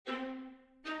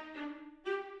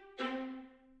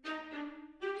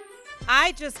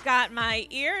I just got my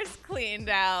ears cleaned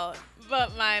out,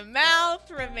 but my mouth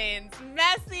remains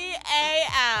messy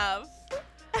AF.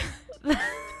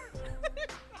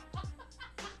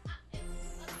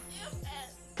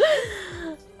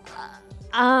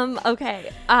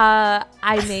 Okay.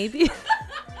 I maybe.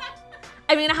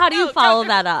 I mean, how do you follow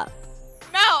that up?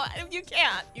 No, you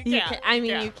can't. You can't.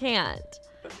 You can't.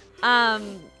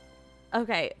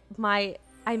 Okay.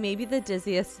 I may be the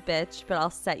dizziest bitch, but I'll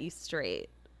set you straight.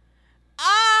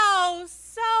 Oh,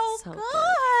 so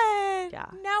good. Yeah.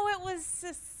 No, it was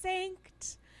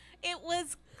succinct. It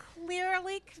was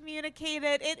clearly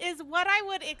communicated. It is what I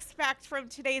would expect from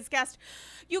today's guest.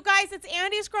 You guys, it's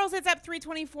Andy's Girls. It's up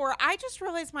 324. I just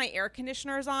realized my air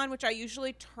conditioner is on, which I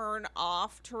usually turn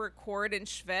off to record and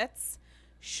schwitz.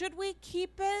 Should we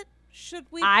keep it? Should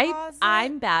we pause it?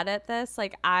 I'm bad at this.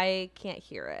 Like, I can't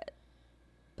hear it.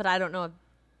 But I don't know if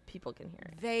people can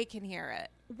hear it. They can hear it.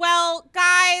 Well,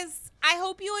 guys, I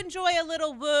hope you enjoy a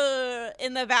little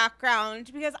in the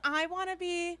background because I want to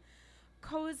be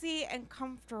cozy and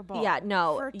comfortable. Yeah,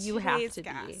 no, you have to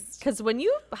be. Because when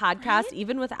you podcast, right?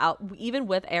 even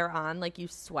with air on, like you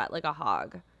sweat like a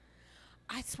hog.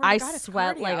 I swear to God, it's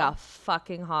sweat like a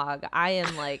fucking hog. I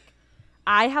am like,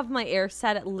 I have my air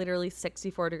set at literally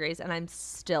 64 degrees and I'm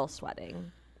still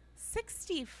sweating.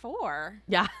 64?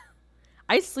 Yeah.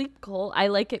 I sleep cold. I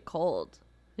like it cold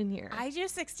in here. I do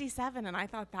 67 and I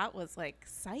thought that was like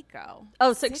psycho.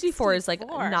 Oh, 64 is like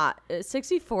not.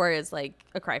 64 is like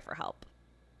a cry for help.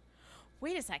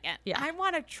 Wait a second. Yeah. I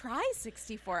want to try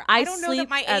 64. I don't know that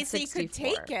my AC 64. could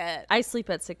take it. I sleep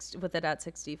with it at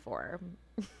 64.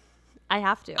 I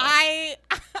have to. I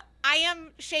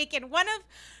am shaken. One of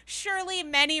surely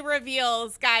many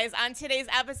reveals, guys, on today's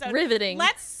episode. Riveting.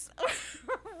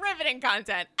 Riveting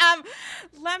content.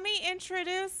 Let me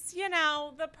introduce,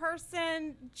 the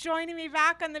person joining me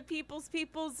back on the People's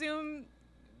People Zoom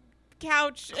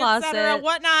couch, etc.,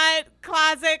 whatnot,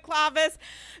 closet, Clavis.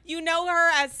 You know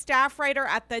her as staff writer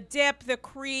at The Dip, the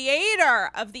creator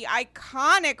of the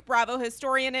iconic Bravo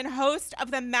historian and host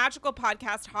of the magical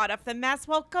podcast Hot Off the Mess.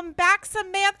 Welcome back,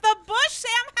 Samantha Bush.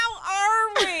 Sam, how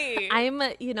are we?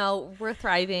 We're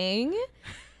thriving.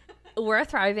 We're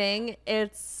thriving.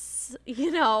 It's,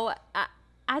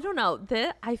 I don't know.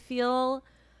 I feel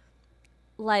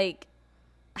like,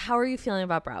 how are you feeling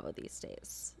about Bravo these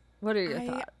days? What are your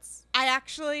thoughts? I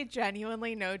actually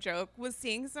genuinely, no joke, was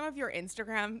seeing some of your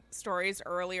Instagram stories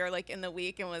earlier, like in the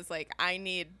week, and was like, I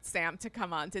need Sam to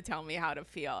come on to tell me how to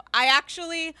feel. I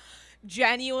actually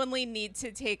genuinely need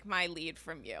to take my lead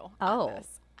from you. Oh,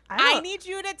 I need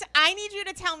you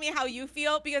to tell me how you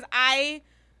feel because I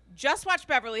just watched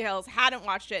Beverly Hills, hadn't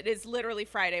watched it. It's literally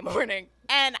Friday morning.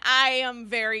 And I am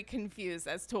very confused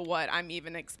as to what I'm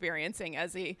even experiencing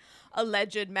as a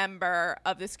alleged member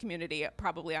of this community,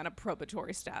 probably on a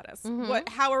probatory status.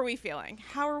 Mm-hmm. How are we feeling?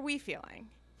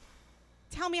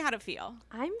 Tell me how to feel.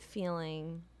 I'm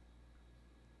feeling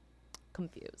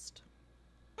confused.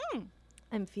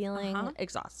 I'm feeling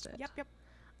exhausted. Yep.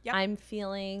 I'm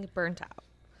feeling burnt out.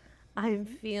 I'm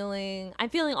feeling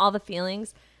all the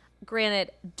feelings. Granted,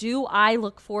 do I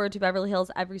look forward to Beverly Hills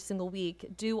every single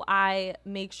week? Do I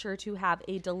make sure to have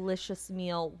a delicious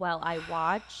meal while I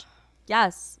watch?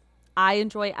 Yes, I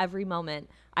enjoy every moment.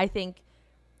 I think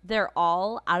they're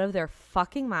all out of their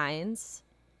fucking minds.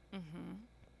 Mm-hmm.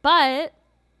 But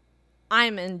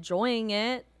I'm enjoying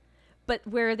it. But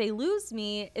where they lose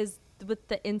me is with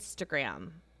the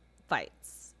Instagram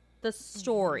fights, the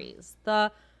stories,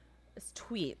 the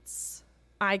tweets.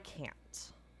 I can't.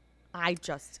 I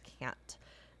just can't.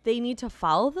 They need to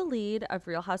follow the lead of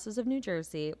Real Houses of New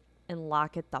Jersey and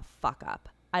lock it the fuck up.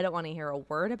 I don't want to hear a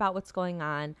word about what's going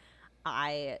on.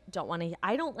 I don't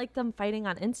like them fighting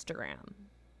on Instagram.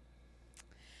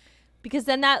 Because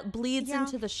then that bleeds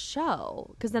into the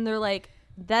show. Because then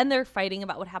they're fighting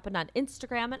about what happened on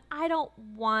Instagram, and I don't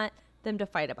want them to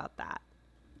fight about that.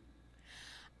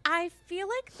 I feel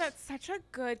like that's such a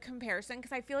good comparison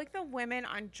because I feel like the women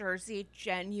on Jersey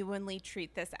genuinely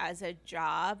treat this as a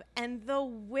job, and the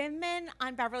women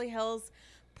on Beverly Hills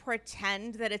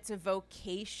pretend that it's a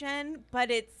vocation,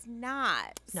 but it's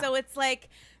not. No. So it's like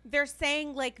they're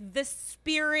saying like the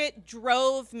spirit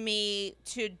drove me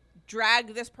to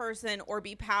drag this person or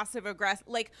be passive aggressive.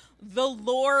 Like the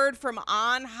Lord from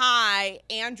on high,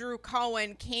 Andrew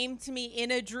Cohen, came to me in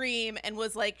a dream and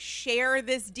was like, share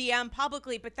this DM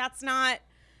publicly, but that's not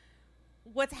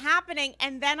what's happening.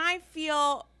 And then I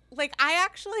feel like I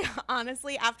actually,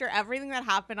 honestly, after everything that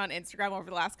happened on Instagram over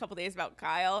the last couple of days about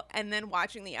Kyle and then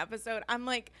watching the episode, I'm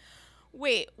like,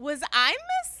 wait, was I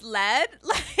misled?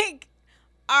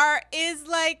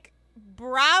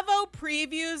 Bravo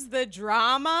previews the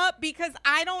drama because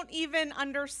I don't even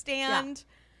understand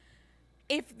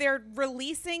if they're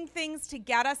releasing things to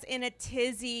get us in a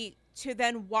tizzy to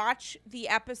then watch the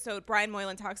episode. Brian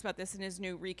Moylan talks about this in his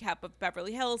new recap of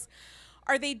Beverly Hills.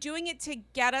 Are they doing it to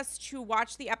get us to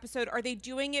watch the episode? Are they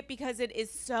doing it because it is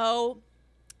so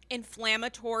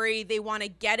inflammatory, they want to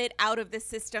get it out of the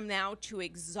system now to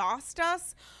exhaust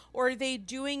us? Or are they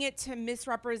doing it to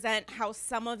misrepresent how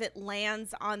some of it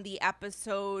lands on the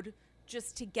episode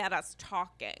just to get us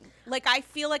talking? Like, I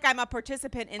feel like I'm a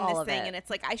participant in this thing, and it's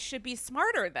like, I should be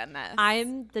smarter than this.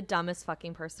 I'm the dumbest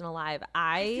fucking person alive.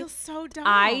 I feel so dumb.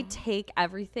 I take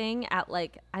everything at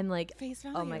I'm like, face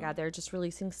value. oh my God, they're just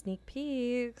releasing sneak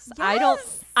peeks.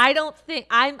 Yes. I don't think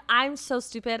I'm so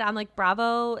stupid. I'm like,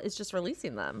 Bravo is just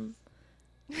releasing them.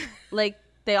 Like,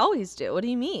 they always do. What do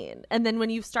you mean? And then when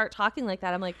you start talking like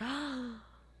that, I'm like, oh,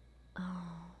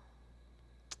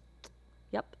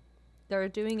 yep. They're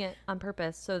doing it on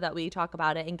purpose so that we talk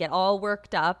about it and get all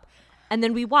worked up. And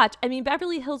then we watch. I mean,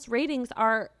 Beverly Hills ratings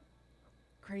are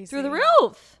crazy through the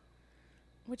roof.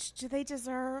 Which do they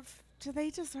deserve? Do they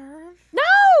deserve?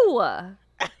 No.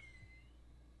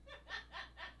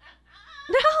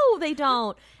 No, they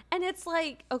don't. And it's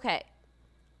like, okay,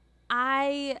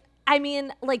 I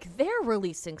mean, like, they're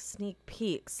releasing sneak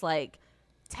peeks like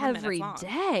every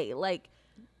day. Like,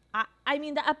 I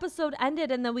mean, the episode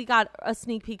ended and then we got a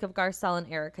sneak peek of Garcelle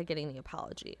and Erica getting the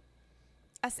apology.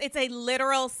 It's a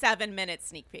literal 7-minute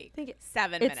sneak peek.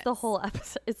 7 minutes. It's the whole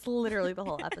episode. It's literally the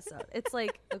whole episode. It's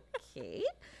like, okay.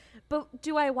 But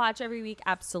do I watch every week?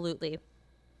 Absolutely.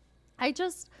 I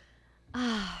just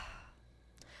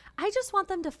want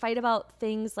them to fight about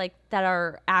things like that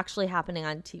are actually happening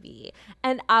on TV.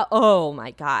 And oh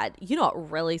my God, you know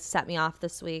what really set me off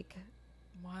this week?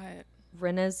 What?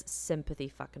 Rinna's sympathy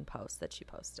fucking post that she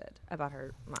posted about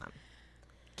her mom.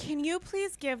 Can you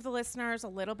please give the listeners a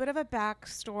little bit of a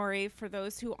backstory for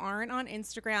those who aren't on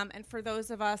Instagram and for those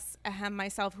of us,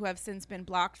 myself, who have since been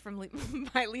blocked from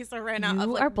by Lisa Rinna? You of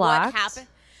like, are blocked? What happened?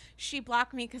 She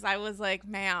blocked me because I was like,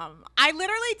 ma'am, I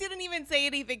literally didn't even say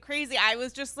anything crazy. I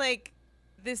was just like,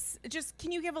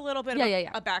 can you give a little bit of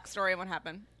a backstory on what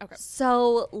happened? Okay.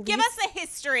 So give us the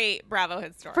history, Bravo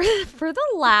history. For the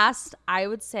last, I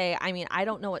would say, I mean, I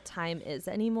don't know what time is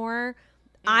anymore.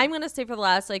 I'm going to say for the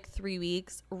last 3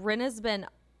 weeks, Rinna's been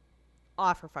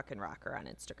off her fucking rocker on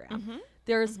Instagram. Mm-hmm.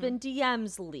 There's been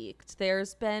DMs leaked.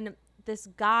 There's been this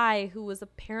guy who was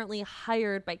apparently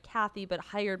hired by Kathy, but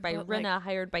hired by Rinna,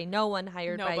 hired by no one,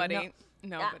 hired nobody. by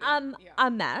nobody.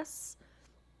 A mess.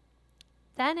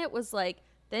 Then it was like,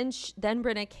 then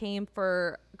Rinna came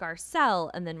for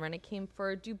Garcelle, and then Rinna came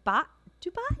for Dubai.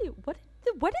 What did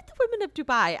the women of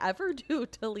Dubai ever do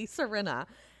to Lisa Rinna?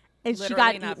 And literally she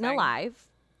got eaten alive.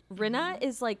 Rinna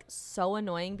is like so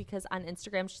annoying because on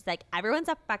Instagram she's like, everyone's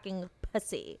a fucking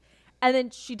pussy. And then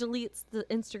she deletes the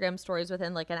Instagram stories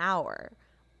within like an hour.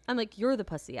 I'm like, you're the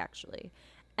pussy, actually.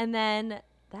 And then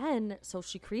so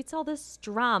she creates all this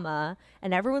drama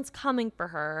and everyone's coming for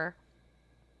her.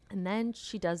 And then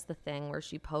she does the thing where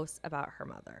she posts about her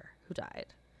mother who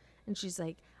died. And she's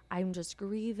like, I'm just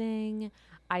grieving.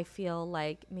 I feel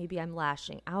like maybe I'm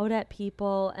lashing out at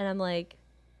people. And I'm like,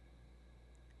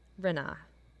 Rinna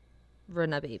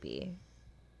baby,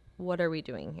 what are we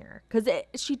doing here? Because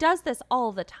she does this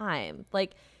all the time.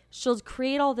 Like, she'll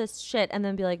create all this shit and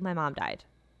then be like, my mom died.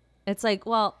 It's like,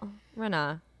 well,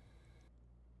 Rinna,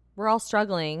 we're all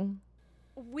struggling.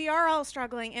 We are all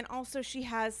struggling. And also she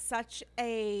has such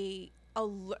a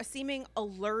seeming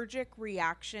allergic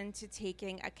reaction to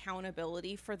taking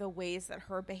accountability for the ways that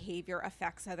her behavior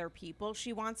affects other people.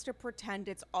 She wants to pretend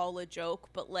it's all a joke,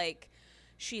 but like,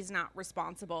 she's not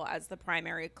responsible as the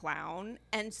primary clown.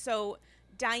 And so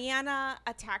Diana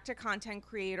attacked a content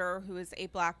creator who is a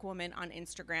Black woman on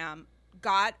Instagram,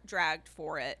 got dragged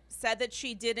for it, said that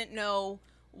she didn't know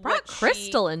brought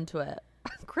Crystal into it.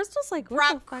 Crystal's like,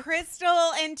 brought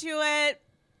Crystal into it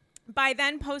by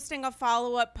then posting a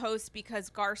follow-up post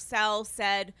because Garcelle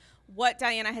said what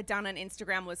Diana had done on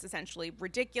Instagram was essentially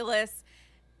ridiculous.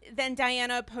 Then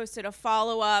Diana posted a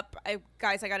follow-up.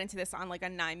 Guys, I got into this on like a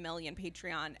 9 million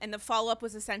Patreon. And the follow-up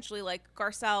was essentially like,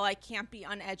 Garcelle, I can't be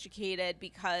uneducated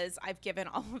because I've given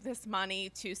all of this money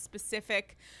to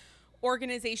specific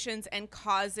organizations and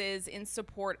causes in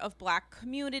support of Black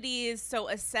communities. So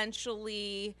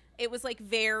essentially, it was like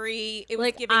it was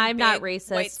like, giving I'm big not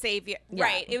racist. White savior. Yeah.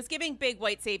 Right. It was giving big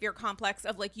white savior complex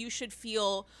of like, you should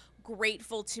feel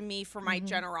grateful to me for my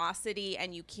generosity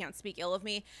and you can't speak ill of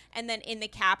me. And then in the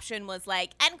caption was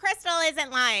like, and Crystal isn't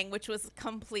lying, which was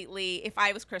completely, if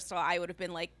I was Crystal, I would have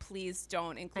been like, please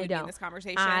don't include me in this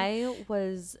conversation. I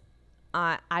was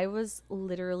I was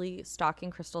literally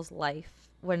stalking Crystal's life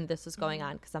when this was going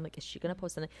on because I'm like, is she going to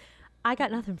post something? I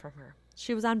got nothing from her.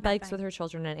 She was on bikes with her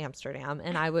children in Amsterdam,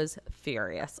 and I was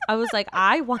furious. I was like,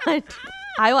 I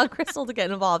want Crystal to get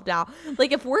involved now.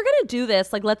 Like, if we're gonna do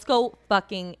this, like, let's go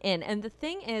fucking in. And the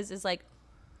thing is like,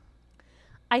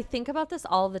 I think about this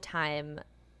all the time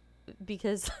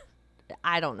because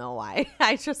I don't know why.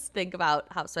 I just think about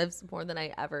Housewives more than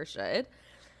I ever should.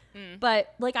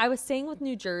 But like I was saying with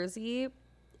New Jersey,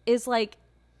 is like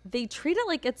they treat it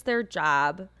like it's their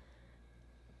job.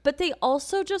 But they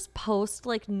also just post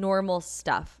like normal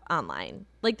stuff online.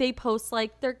 Like they post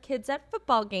like their kids at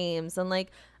football games and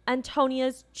like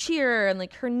Antonia's cheer and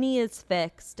like her knee is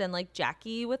fixed and like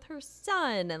Jackie with her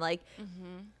son and like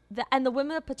the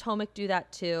women of Potomac do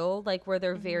that too, like where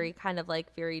they're very kind of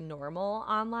like very normal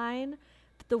online.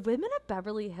 But the women of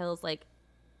Beverly Hills, like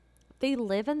they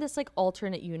live in this like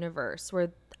alternate universe where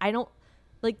I don't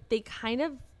like they kind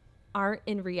of aren't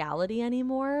in reality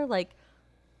anymore. Like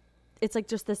it's like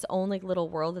just this own like little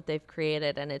world that they've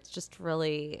created, and it's just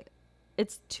really,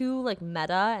 it's too like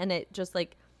meta, and it just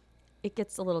like it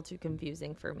gets a little too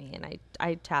confusing for me, and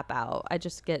I tap out. I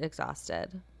just get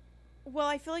exhausted. Well,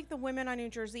 I feel like the women on New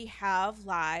Jersey have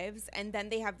lives, and then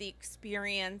they have the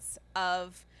experience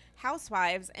of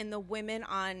Housewives, and the women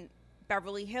on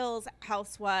Beverly Hills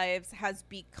Housewives has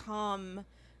become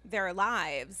their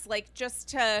lives. Like, just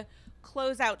to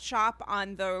close out shop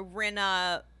on the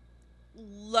Rinna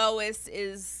Lois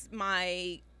is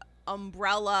my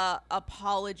umbrella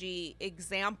apology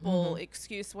example,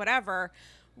 excuse, whatever.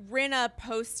 Rinna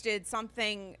posted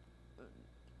something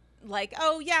like,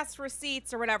 oh yes,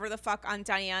 receipts or whatever the fuck on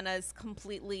Diana's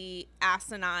completely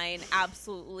asinine,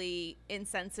 absolutely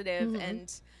insensitive,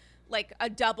 and like a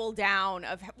double down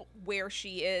of where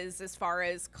she is as far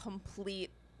as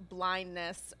complete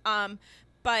blindness.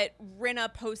 But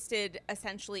Rinna posted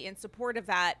essentially in support of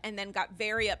that, and then got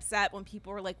very upset when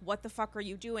people were like, what the fuck are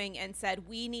you doing? And said,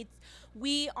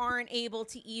 we aren't able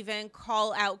to even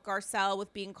call out Garcelle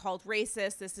with being called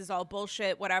racist. This is all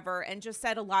bullshit, whatever. And just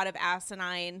said a lot of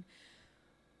asinine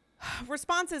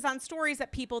responses on stories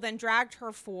that people then dragged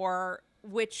her for,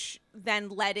 which then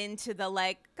led into the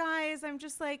like, guys, I'm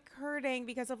just like hurting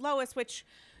because of Lois, which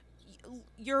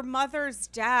your mother's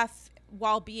death,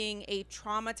 while being a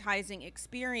traumatizing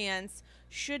experience,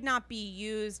 should not be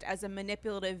used as a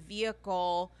manipulative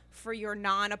vehicle for your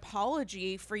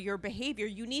non-apology for your behavior.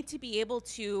 You need to be able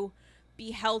to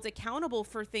be held accountable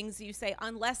for things you say,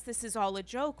 unless this is all a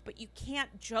joke. But you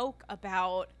can't joke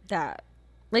about that.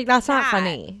 Like, that's not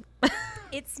funny.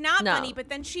 It's not funny, but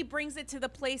then she brings it to the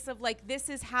place of like, this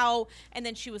is how, and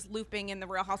then she was looping in the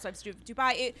Real Housewives of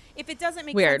Dubai. If it doesn't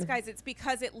make sense, guys, it's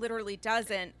because it literally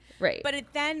doesn't. Right. But it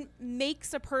then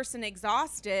makes a person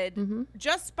exhausted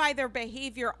just by their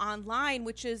behavior online,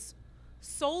 which is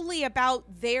solely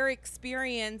about their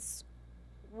experience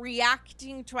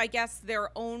reacting to, I guess, their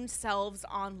own selves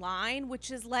online,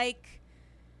 which is like,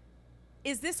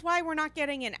 is this why we're not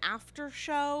getting an after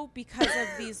show because of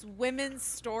these women's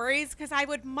stories? Because I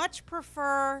would much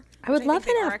prefer. I would love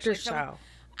an after show.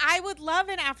 I would love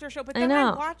an after show, but then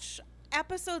I watch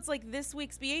episodes like this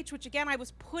week's BH, which again I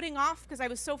was putting off because I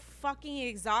was so fucking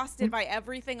exhausted by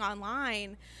everything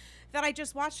online that I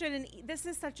just watched it, and this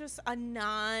is such a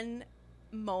non-moment.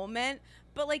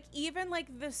 But like even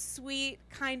like the sweet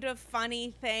kind of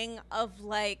funny thing of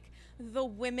like the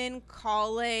women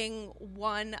calling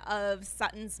one of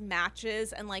Sutton's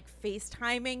matches and like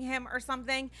FaceTiming him or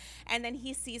something, and then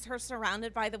he sees her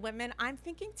surrounded by the women. I'm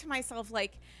thinking to myself,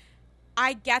 like,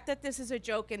 I get that this is a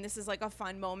joke and this is like a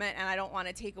fun moment and I don't want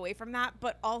to take away from that,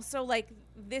 but also like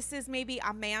this is maybe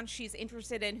a man she's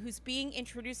interested in who's being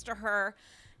introduced to her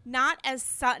not as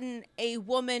Sutton, a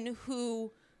woman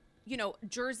who, you know,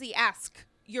 Jersey-esque.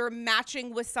 You're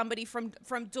matching with somebody from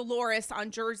Dolores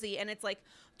on Jersey, and it's like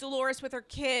Dolores with her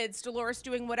kids, Dolores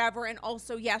doing whatever, and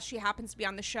also, yes, she happens to be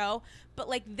on the show, but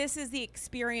like this is the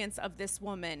experience of this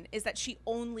woman, is that she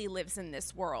only lives in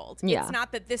this world. Yeah. It's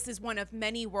not that this is one of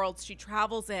many worlds she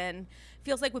travels in.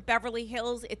 Feels like with Beverly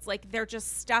Hills, it's like they're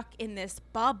just stuck in this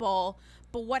bubble,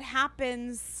 but what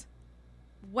happens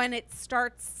when it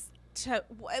starts to,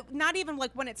 not even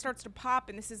like when it starts to pop,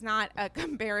 and this is not a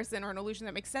comparison or an illusion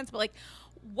that makes sense, but like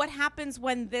what happens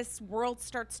when this world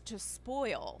starts to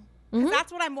spoil? Because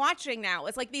that's what I'm watching now.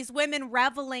 It's like these women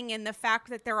reveling in the fact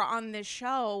that they're on this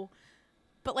show,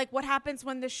 but like what happens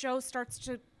when the show starts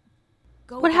to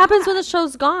go What bad? happens when the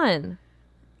show's gone?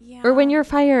 Yeah. Or when you're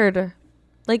fired?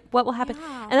 Like what will happen?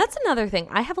 Yeah. And that's another thing.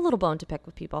 I have a little bone to pick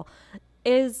with people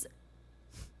is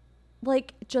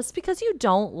like, just because you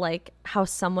don't like how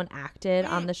someone acted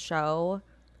on the show,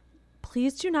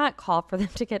 please do not call for them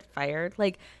to get fired.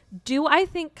 Like, do I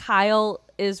think Kyle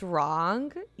is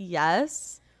wrong?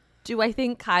 Yes. Do I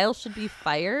think Kyle should be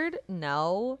fired?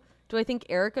 No. Do I think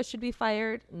Erica should be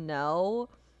fired? No.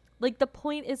 Like, the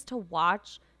point is to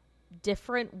watch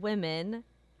different women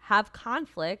have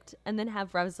conflict and then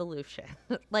have resolution.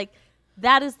 Like,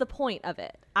 that is the point of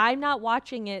it. I'm not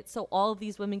watching it so all of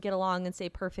these women get along and say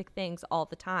perfect things all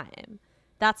the time.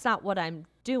 That's not what I'm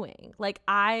doing. Like,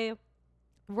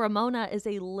 Ramona is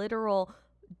a literal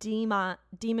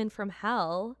demon from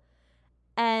hell.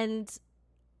 And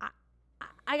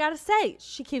I gotta say,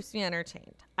 she keeps me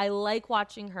entertained. I like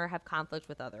watching her have conflict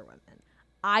with other women.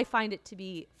 I find it to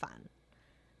be fun.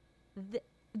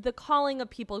 The calling of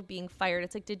people being fired,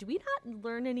 it's like, did we not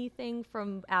learn anything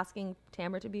from asking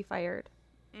Tamara to be fired?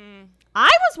 I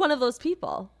was one of those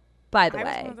people, by the way. I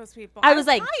was one of those people. I was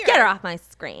like, tired. Get her off my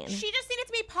screen. She just needed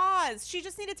to be paused. She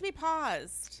just needed to be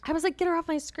paused. I was like, get her off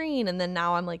my screen. And then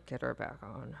now I'm like, get her back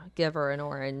on. Give her an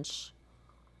orange.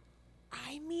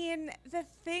 I mean, the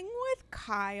thing with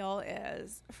Kyle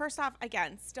is, first off,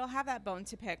 again, still have that bone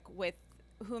to pick with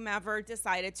whomever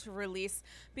decided to release,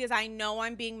 because I know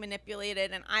I'm being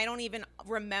manipulated and I don't even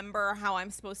remember how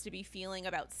I'm supposed to be feeling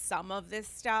about some of this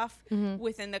stuff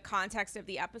within the context of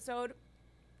the episode.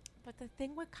 But the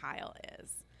thing with Kyle is,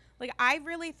 like, I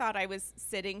really thought I was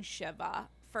sitting Shiva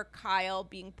for Kyle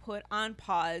being put on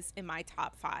pause in my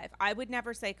top 5. I would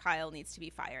never say Kyle needs to be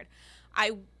fired.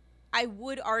 I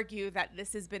would argue that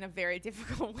this has been a very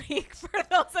difficult week for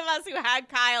those of us who had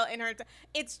Kyle in her.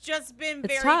 It's just been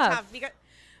very tough because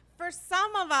for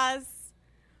some of us,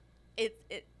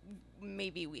 it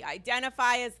maybe we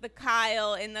identify as the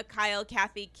Kyle in the Kyle,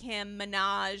 Kathy, Kim,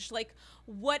 Minaj, like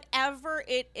whatever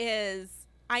it is.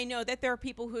 I know that there are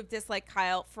people who have disliked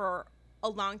Kyle for a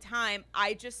long time.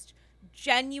 I just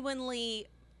genuinely,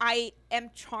 I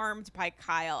am charmed by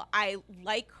Kyle. I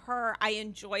like her. I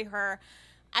enjoy her.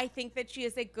 I think that she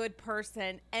is a good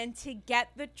person. And to get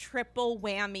the triple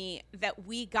whammy that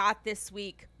we got this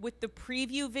week with the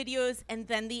preview videos and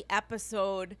then the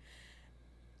episode,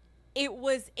 it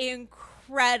was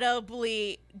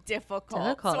incredibly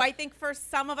difficult. So I think for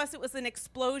some of us, it was an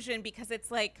explosion because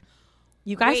it's like,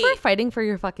 you guys were fighting for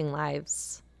your fucking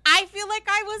lives. I feel like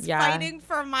I was fighting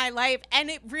for my life. And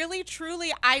it really,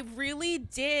 truly, I really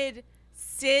did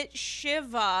sit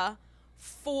Shiva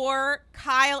for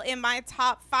Kyle in my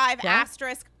top 5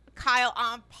 asterisk Kyle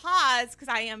on pause because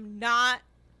I am not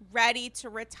ready to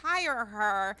retire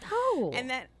her. Oh. And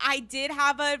then I did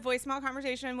have a voicemail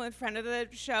conversation with a friend of the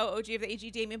show, OG of the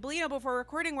AG, Damien Bellino, before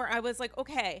recording, where I was like,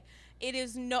 okay, it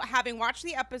is no, having watched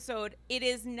the episode, it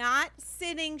is not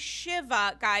sitting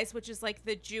Shiva, guys, which is like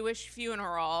the Jewish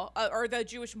funeral or the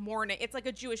Jewish mourning. It's like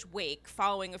a Jewish wake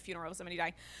following a funeral of somebody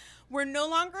dying. We're no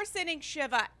longer sitting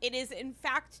Shiva. It is, in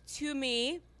fact, to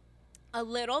me, a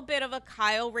little bit of a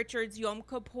Kyle Richards Yom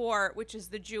Kippur, which is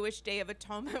the Jewish Day of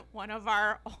Atonement, one of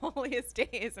our holiest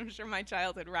days. I'm sure my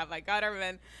childhood Rabbi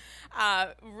Gutterman,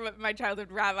 Rabbi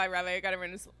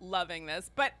Gutterman is loving this.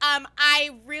 But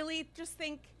I really just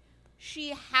think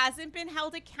she hasn't been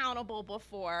held accountable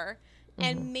before.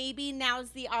 And maybe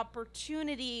now's the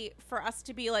opportunity for us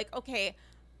to be like, okay,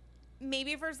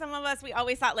 maybe for some of us, we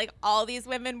always thought like all these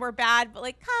women were bad, but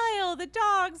like Kyle, the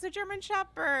dogs, the German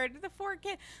Shepherd, the 4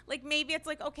 kids, like maybe it's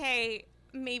like, okay,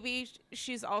 maybe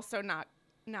she's also not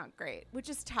great, which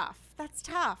is tough. That's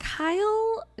tough.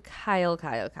 Kyle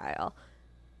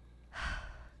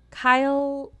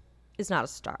is not a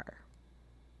star.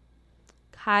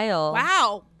 Kyle.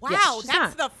 Wow. That's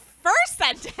not. The first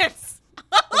sentence.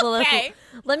 Okay.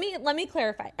 Let me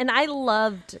clarify. And I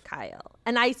loved Kyle,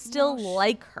 and I still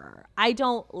like her.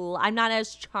 I'm not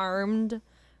as charmed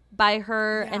by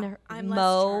her and her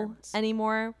Mo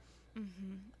anymore.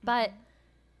 But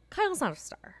Kyle's not a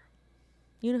star.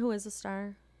 You know who is a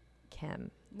star? Kim.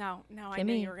 No, I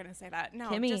knew you were going to say that. No,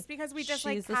 Kimmy. Just because we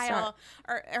dislike Kyle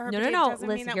or her no. doesn't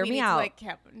Listen, mean that hear we me need out. to like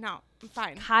Kim. No, I'm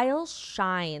fine. Kyle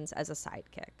shines as a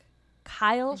sidekick.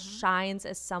 Kyle shines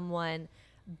as someone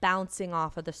bouncing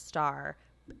off of the star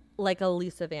like a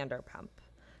Lisa Vanderpump.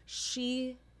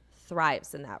 She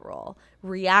thrives in that role,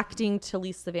 reacting to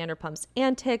Lisa Vanderpump's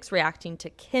antics, reacting to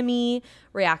Kimmy,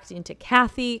 reacting to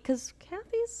Kathy, because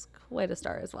Kathy's quite a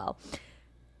star as well.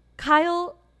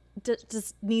 Kyle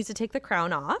just needs to take the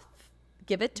crown off,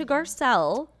 give it to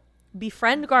Garcelle,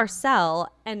 befriend Garcelle,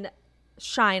 and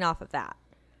shine off of that.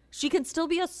 She can still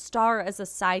be a star as a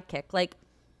sidekick. Like,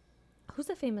 who's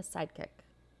a famous sidekick?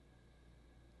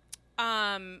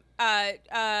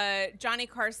 Johnny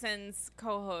Carson's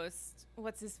co-host.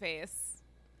 What's his face?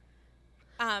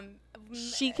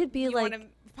 She could be like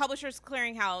Publishers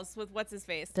Clearinghouse with what's his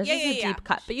face. This is a deep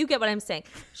cut, but you get what I'm saying.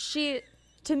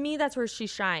 To me, that's where she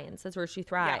shines. That's where she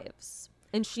thrives.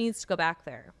 And she needs to go back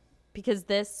there because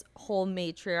this whole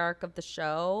matriarch of the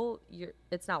show,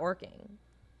 it's not working.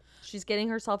 She's getting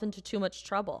herself into too much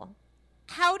trouble.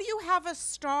 How do you have a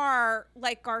star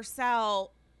like Garcelle?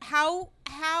 How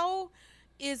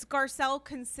is Garcelle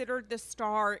considered the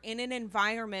star in an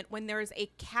environment when there's a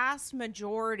cast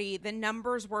majority? The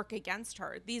numbers work against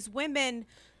her. These women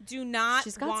do not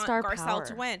want Garcelle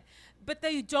to win, but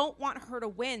they don't want her to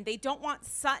win. They don't want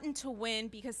Sutton to win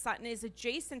because Sutton is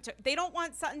adjacent to. They don't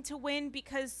want Sutton to win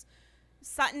because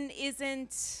Sutton's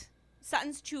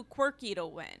too quirky to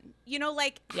win. You know,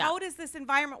 like, how does this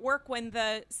environment work when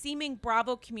the seeming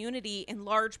Bravo community in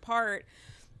large part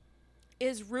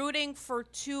is rooting for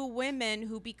two women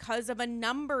who, because of a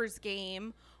numbers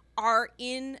game, are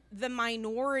in the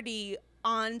minority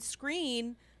on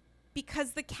screen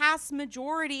because the cast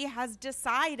majority has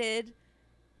decided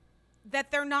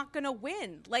that they're not going to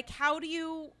win? Like, how do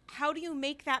you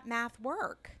make that math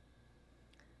work?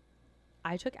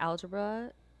 I took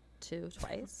algebra 2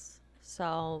 twice,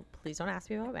 so please don't ask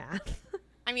me about math.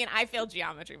 I mean, I failed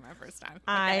geometry my first time.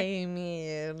 Okay. I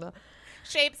mean,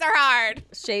 shapes are hard.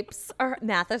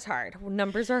 Math is hard.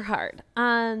 Numbers are hard.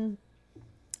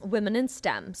 Women in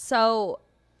STEM. So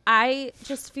I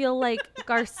just feel like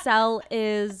Garcelle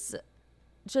is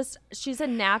she's a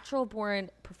natural born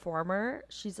performer.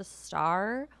 She's a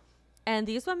star. And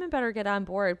these women better get on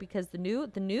board because the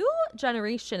new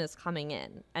generation is coming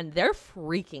in and they're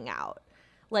freaking out.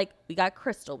 Like, we got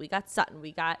Crystal, we got Sutton,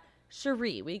 we got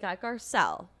Cherie, we got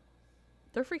Garcelle.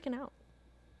 They're freaking out.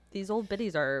 These old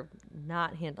biddies are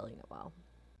not handling it well.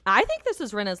 I think this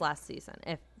is Rinna's last season,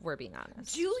 if we're being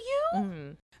honest. Do you?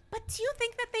 Mm-hmm. But do you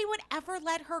think that they would ever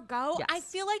let her go? Yes. I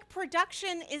feel like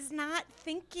production is not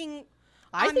thinking.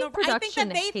 I think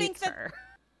production hates her.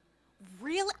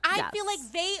 Really? I feel like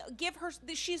they give her,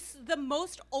 she's the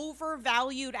most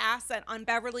overvalued asset on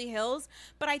Beverly Hills,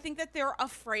 but I think that they're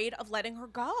afraid of letting her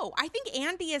go. I think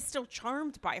Andy is still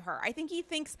charmed by her. I think he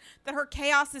thinks that her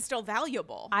chaos is still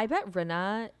valuable. I bet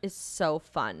Rinna is so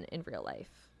fun in real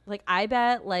life. Like, I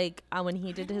bet, like, when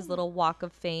he did his little Walk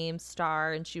of Fame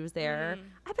star and she was there,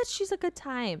 I bet she's a good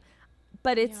time.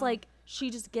 But it's like,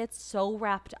 she just gets so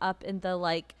wrapped up in the,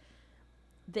 like,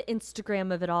 the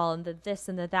Instagram of it all and the this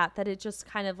and the that it just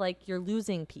kind of like you're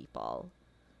losing people.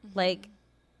 Like,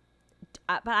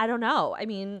 but I don't know. I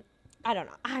mean, I don't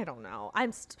know.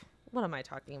 What am I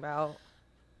talking about?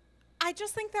 I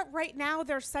just think that right now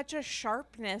there's such a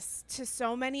sharpness to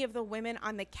so many of the women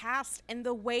on the cast, and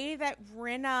the way that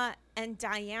Rinna and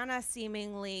Diana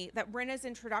that Rinna's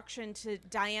introduction to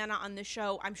Diana on the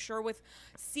show, I'm sure with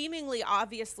seemingly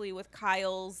obviously with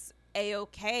Kyle's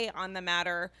A-OK on the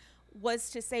matter, was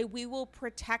to say, we will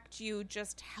protect you,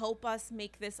 just help us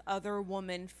make this other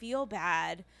woman feel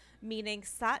bad, meaning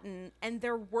Sutton. And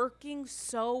they're working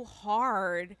so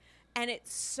hard, and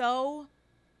it's so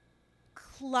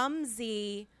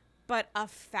clumsy but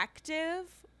effective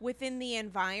within the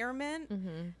environment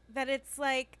that it's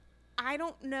like, I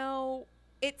don't know.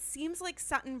 It seems like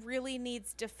Sutton really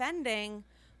needs defending,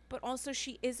 but also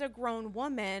she is a grown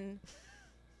woman.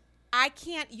 I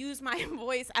can't use my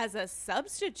voice as a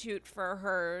substitute for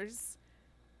hers,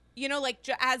 you know, like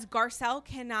as Garcelle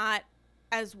cannot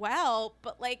as well.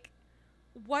 But like,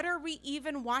 what are we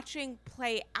even watching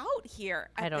play out here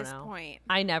at this point?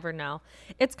 I never know.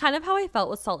 It's kind of how I felt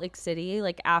with Salt Lake City,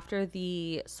 like after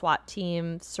the SWAT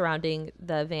team surrounding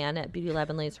the van at Beauty Lab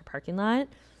and Laser parking lot.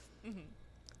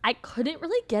 I couldn't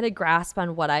really get a grasp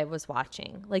on what I was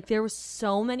watching. Like, there was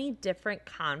so many different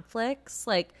conflicts,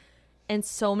 like, and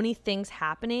so many things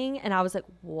happening, and I was like,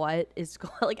 what is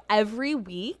going on? Like, every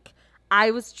week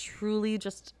I was truly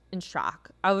just in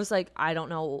shock. I was like, I don't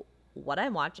know what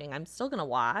I'm watching. I'm still gonna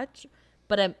watch,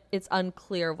 but it's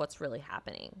unclear what's really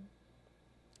happening,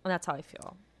 and that's how I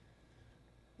feel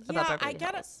about Beverly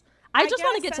Hills. I just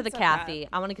want to get to the Kathy.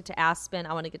 I want to get to Aspen.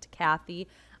 I want to get to Kathy.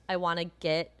 I want to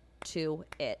get to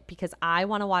it because I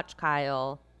want to watch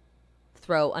Kyle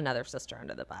throw another sister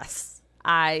under the bus.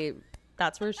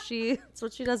 That's what she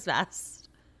does best.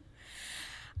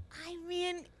 I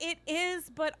mean, it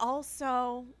is, but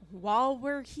also while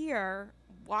we're here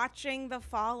watching the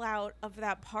fallout of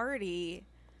that party,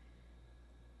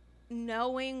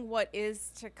 knowing what is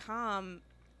to come,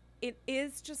 it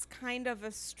is just kind of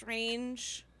a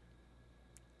strange,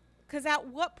 because at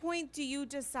what point do you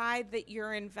decide that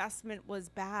your investment was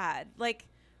bad? Like,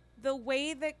 the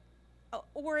way that,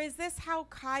 or is this how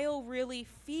Kyle really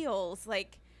feels?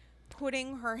 Like,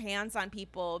 putting her hands on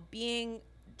people,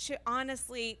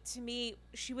 honestly, to me,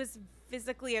 she was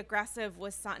physically aggressive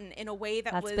with Sutton in a way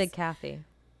that was... That's Big Kathy.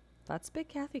 That's Big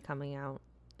Kathy coming out.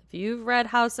 If you've read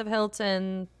House of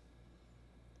Hilton,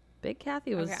 Big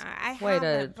Kathy was I quite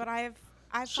haven't, but I've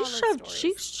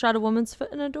she shut a woman's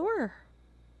foot in a door.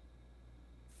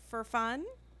 For fun?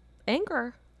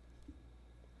 Anger.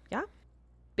 Yeah.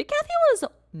 Big Kathy was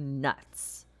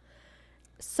nuts.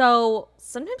 So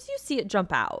sometimes you see it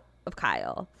jump out of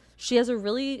Kyle. She has a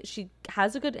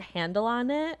good handle on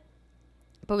it.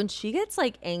 But when she gets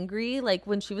like angry, like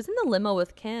when she was in the limo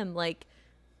with Kim, like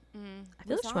I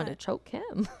feel like she wanted to choke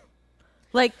Kim.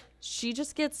 Like she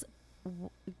just gets,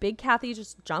 Big Kathy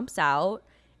just jumps out.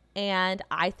 And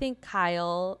I think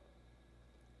Kyle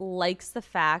likes the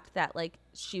fact that like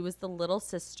she was the little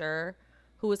sister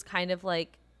who was kind of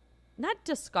like not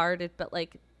discarded, but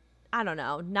like, I don't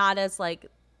know, not as like,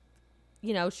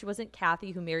 you know, she wasn't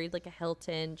Kathy who married like a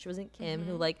Hilton. She wasn't Kim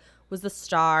who like was the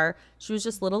star. She was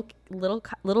just little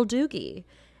Doogie.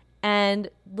 And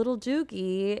little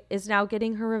Doogie is now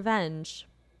getting her revenge.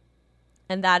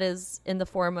 And that is in the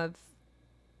form of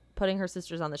putting her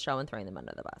sisters on the show and throwing them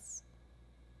under the bus.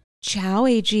 Ciao,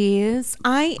 AGs.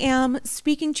 I am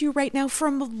speaking to you right now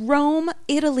from Rome,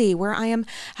 Italy, where I am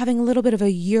having a little bit of a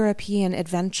European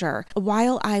adventure.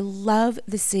 While I love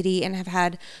the city and have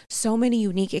had so many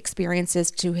unique experiences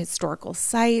to historical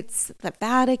sites, the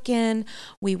Vatican,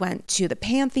 we went to the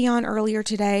Pantheon earlier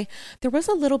today, there was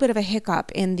a little bit of a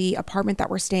hiccup in the apartment that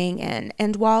we're staying in.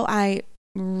 And while I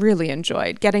really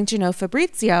enjoyed getting to know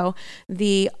Fabrizio,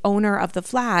 the owner of the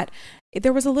flat,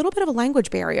 there was a little bit of a language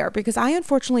barrier because I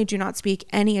unfortunately do not speak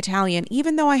any Italian,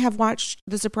 even though I have watched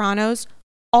The Sopranos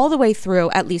all the way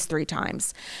through at least 3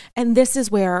 times. And this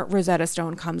is where Rosetta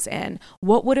Stone comes in.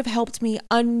 What would have helped me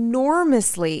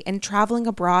enormously in traveling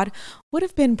abroad would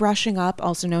have been brushing up,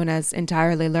 also known as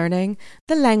entirely learning,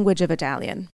 the language of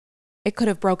Italian. It could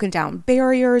have broken down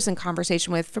barriers in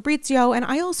conversation with Fabrizio, and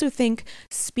I also think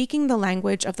speaking the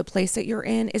language of the place that you're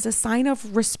in is a sign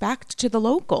of respect to the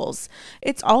locals.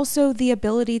 It's also the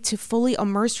ability to fully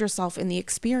immerse yourself in the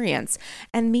experience.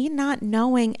 And me not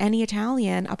knowing any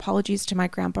Italian, apologies to my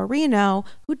grandpa Reno,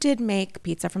 who did make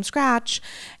pizza from scratch,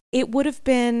 it would have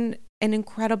been an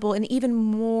incredible and even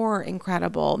more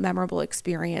incredible, memorable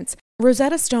experience.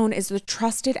 Rosetta Stone is the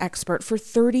trusted expert for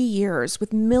 30 years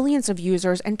with millions of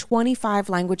users and 25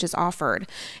 languages offered,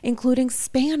 including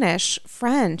Spanish,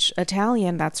 French,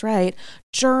 Italian, that's right,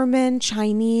 German,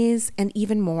 Chinese, and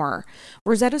even more.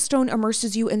 Rosetta Stone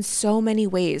immerses you in so many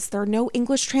ways. There are no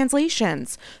English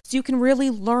translations, so you can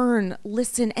really learn,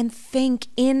 listen, and think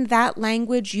in that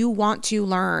language you want to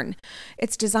learn.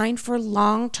 It's designed for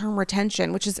long-term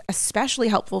retention, which is especially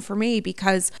helpful for me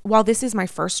because while this is my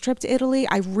first trip to Italy,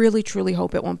 I really truly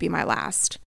hope it won't be my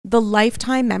last. The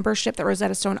lifetime membership that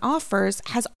Rosetta Stone offers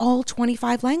has all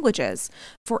 25 languages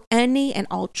for any and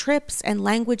all trips and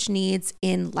language needs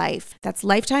in life. That's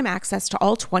lifetime access to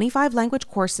all 25 language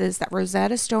courses that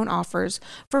Rosetta Stone offers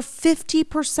for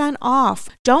 50% off.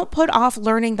 Don't put off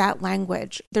learning that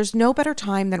language. There's no better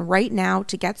time than right now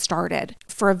to get started.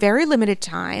 For a very limited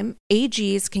time,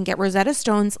 AGs can get Rosetta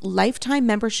Stone's lifetime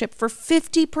membership for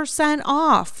 50%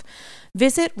 off.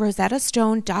 Visit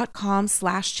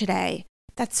rosettastone.com/today.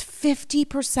 That's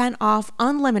 50% off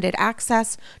unlimited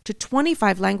access to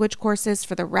 25 language courses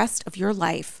for the rest of your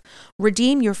life.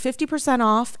 Redeem your 50%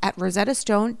 off at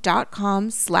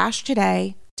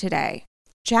rosettastone.com/today today.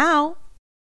 Ciao.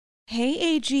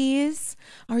 Hey, AGs.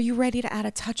 Are you ready to add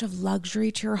a touch of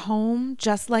luxury to your home,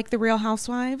 just like the Real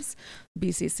Housewives?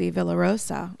 BCC Villa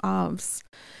Rosa, OBS.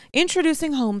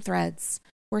 Introducing Home Threads,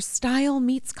 where style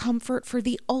meets comfort for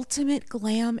the ultimate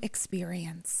glam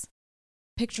experience.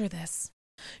 Picture this.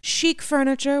 Chic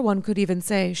furniture, one could even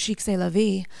say chic c'est la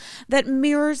vie, that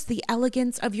mirrors the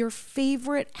elegance of your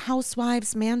favorite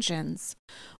housewives' mansions.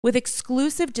 With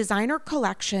exclusive designer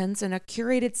collections and a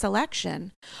curated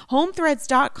selection,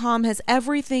 HomeThreads.com has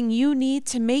everything you need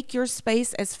to make your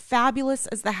space as fabulous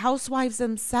as the housewives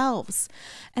themselves,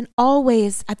 and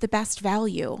always at the best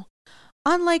value.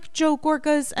 Unlike Joe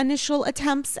Gorga's initial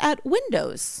attempts at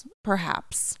windows,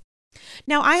 perhaps.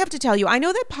 Now, I have to tell you, I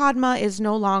know that Padma is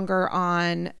no longer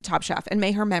on Top Chef, and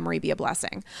may her memory be a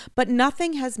blessing, but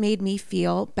nothing has made me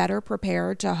feel better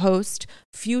prepared to host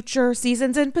future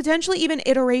seasons and potentially even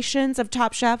iterations of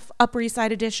Top Chef Upper East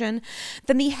Side Edition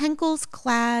than the Henkel's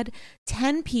Clad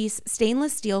 10-piece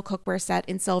stainless steel cookware set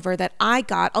in silver that I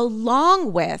got,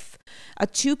 along with a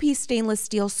 2-piece stainless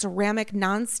steel ceramic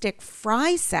nonstick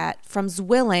fry set from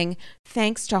Zwilling,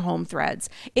 thanks to Home Threads.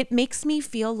 It makes me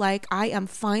feel like I am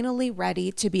finally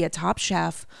ready to be a top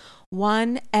chef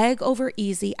one egg over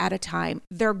easy at a time.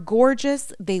 They're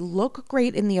gorgeous. They look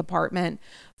great in the apartment.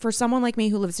 For someone like me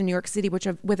who lives in New York City,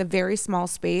 with a very small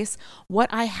space,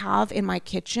 what I have in my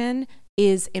kitchen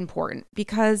is important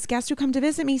because guests who come to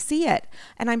visit me see it.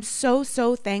 And I'm so,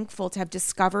 so thankful to have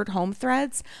discovered Home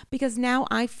Threads because now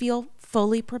I feel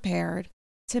fully prepared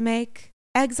to make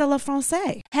eggs a la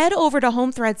française. Head over to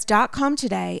homethreads.com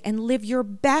today and live your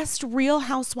best Real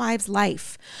Housewives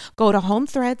life. Go to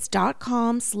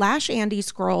homethreads.com/Andy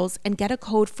Scrolls and get a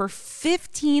code for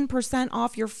 15%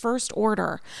 off your first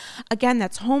order. Again,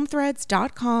 that's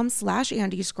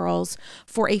homethreads.com/Andy Scrolls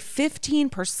for a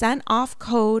 15% off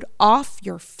code off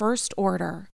your first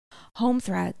order. Home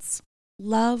Threads.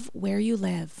 Love where you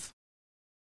live.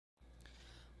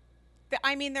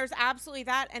 I mean, there's absolutely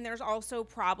that. And there's also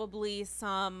probably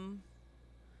some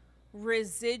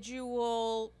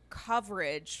residual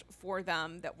coverage for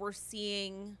them that we're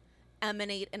seeing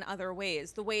emanate in other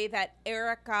ways. The way that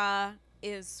Erica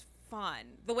is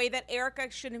fun, the way that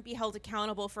Erica shouldn't be held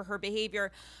accountable for her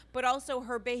behavior, but also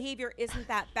her behavior isn't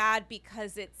that bad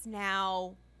because it's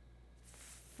now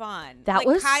fun. That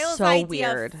was Kyle's so idea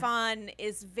weird. Of fun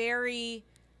is very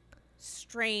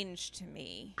strange to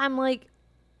me. I'm like,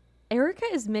 Erica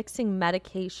is mixing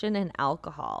medication and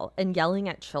alcohol and yelling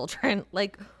at children.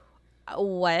 Like,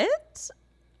 what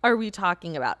are we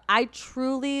talking about? I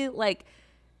truly, like,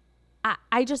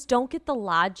 I just don't get the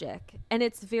logic. And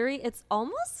it's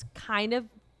almost kind of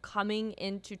coming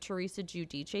into Teresa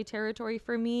Giudice territory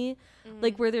for me,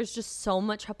 like where there's just so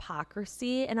much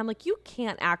hypocrisy. And I'm like, you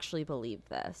can't actually believe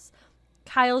this.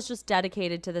 Kyle's just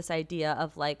dedicated to this idea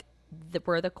of like,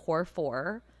 we're the core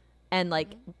four. And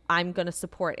like, I'm going to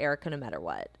support Erica no matter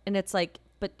what. And it's like,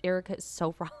 but Erica is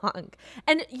so wrong.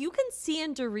 And you can see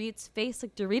in Dorit's face,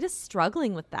 like Dorit is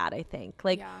struggling with that, I think.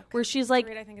 Like where she's like,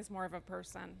 Dorit, I think, is more of a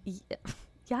person.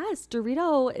 Yes,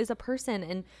 Dorito is a person.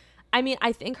 And I mean,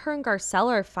 I think her and Garcelle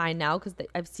are fine now because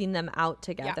I've seen them out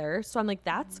together. Yeah. So I'm like,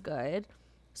 that's good.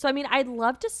 So, I mean, I'd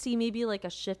love to see maybe like a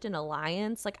shift in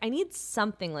alliance. Like I need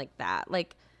something like that.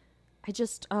 Like I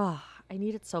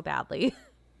need it so badly.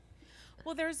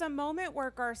 Well, there's a moment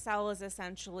where Garcelle is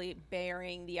essentially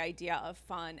bearing the idea of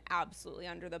fun absolutely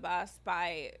under the bus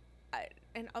by,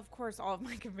 and of course, all of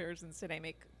my comparisons today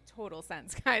make total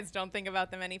sense, guys. Don't think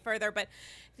about them any further. But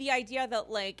the idea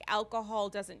that like alcohol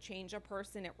doesn't change a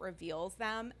person, it reveals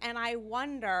them. And I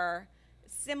wonder,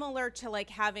 similar to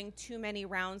like having too many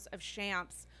rounds of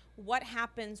champs, what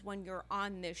happens when you're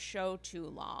on this show too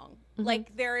long? Mm-hmm.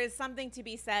 Like there is something to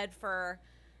be said for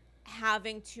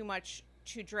having too much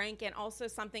to drink, and also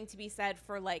something to be said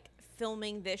for like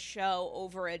filming this show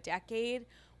over a decade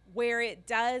where it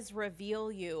does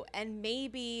reveal you. And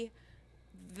maybe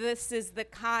this is the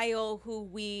Kyle who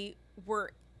we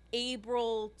were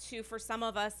able to, for some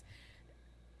of us,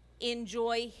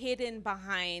 enjoy hidden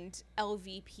behind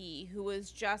LVP, who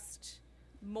was just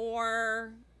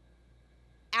more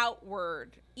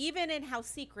outward, even in how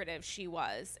secretive she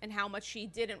was and how much she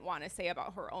didn't want to say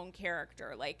about her own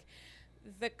character. Like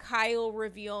the Kyle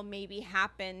reveal maybe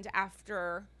happened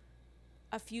after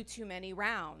a few too many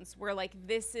rounds where like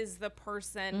this is the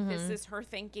person, this is her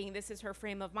thinking, this is her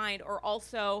frame of mind, or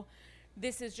also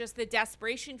this is just the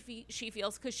desperation she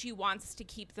feels because she wants to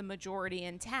keep the majority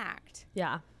intact.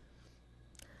 Yeah.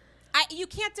 You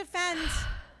can't defend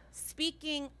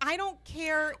speaking. I don't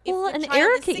care if well, the and child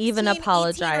Erica is 16, even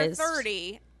apologized. 18, or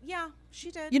 30. Yeah,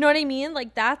 she did. You know what I mean?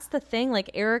 Like, that's the thing.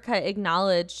 Like, Erica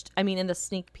acknowledged, I mean, in the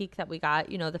sneak peek that we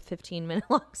got, you know, the 15-minute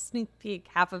long sneak peek,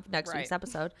 half of next week's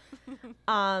episode,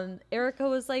 Erica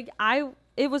was like,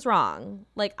 it was wrong.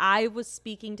 Like, I was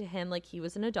speaking to him like he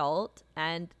was an adult,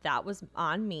 and that was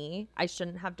on me. I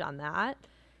shouldn't have done that.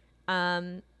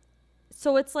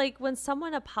 So it's like when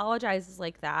someone apologizes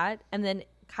like that, and then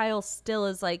Kyle still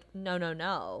is like,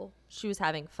 no, she was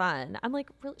having fun. I'm like,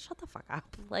 really? Shut the fuck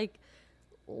up. Like,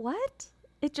 what?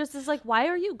 It just is like, why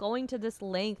are you going to this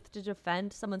length to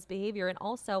defend someone's behavior? And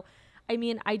also, I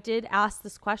mean, I did ask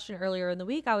this question earlier in the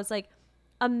week. I was like,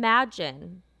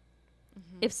 imagine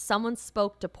if someone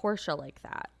spoke to Portia like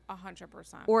that. 100%.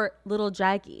 Or little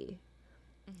Jaggy.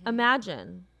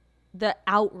 Imagine the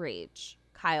outrage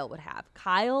Kyle would have.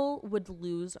 Kyle would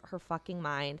lose her fucking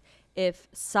mind if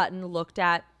Sutton looked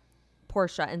at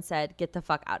Portia and said, get the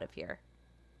fuck out of here.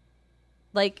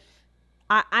 Like,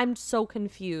 I'm so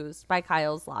confused by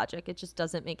Kyle's logic. It just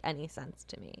doesn't make any sense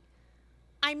to me.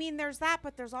 I mean, there's that,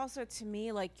 but there's also, to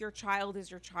me, like, your child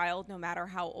is your child no matter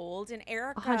how old. And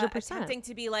Erica 100%. attempting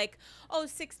to be like, oh,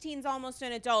 16's almost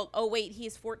an adult. Oh, wait,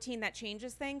 he's 14. That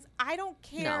changes things. I don't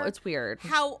care. No, it's weird.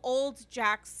 How old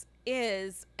Jax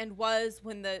is and was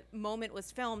when the moment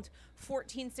was filmed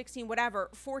 14, 16, whatever.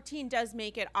 14 does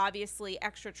make it obviously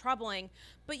extra troubling,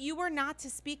 but you were not to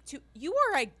speak to, you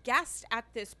are a guest at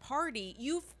this party.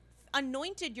 You've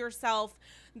anointed yourself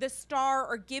the star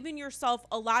or given yourself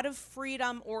a lot of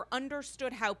freedom or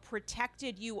understood how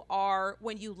protected you are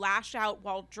when you lash out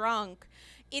while drunk.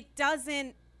 It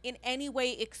doesn't in any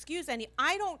way excuse any.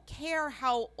 I don't care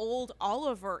how old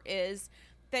Oliver is,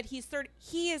 that he's 30.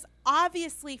 He is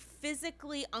obviously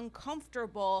physically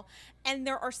uncomfortable. And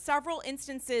there are several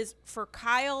instances for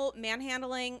Kyle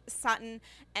manhandling Sutton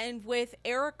and with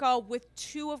Erica with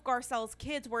two of Garcelle's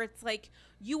kids where it's like,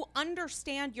 you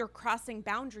understand you're crossing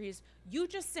boundaries. You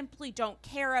just simply don't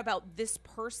care about this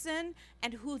person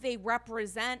and who they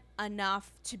represent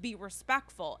enough to be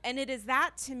respectful. And it is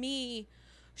that, to me,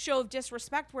 show of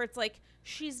disrespect where it's like,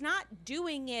 she's not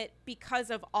doing it because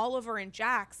of Oliver and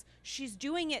Jax. She's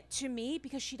doing it, to me,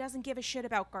 because she doesn't give a shit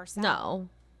about Garcelle. No,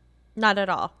 not at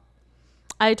all.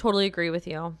 I totally agree with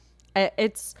you.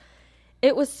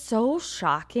 It was so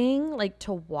shocking, like,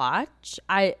 to watch.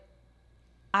 I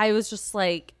was just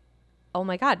like, oh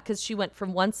my God, because she went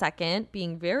from 1 second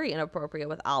being very inappropriate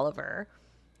with Oliver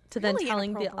to then Really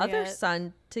telling the other inappropriate.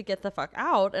 son to get the fuck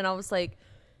out. And I was like,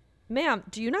 ma'am,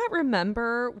 do you not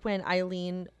remember when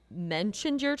Eileen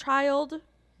mentioned your child?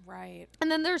 Right. And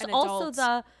then there's An also adult.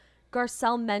 the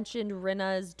Garcelle mentioned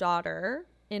Rinna's daughter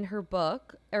in her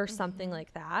book or something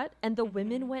like that. And the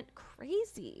women went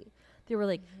crazy. They were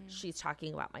like, she's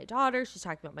talking about my daughter. She's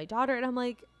talking about my daughter. And I'm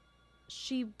like,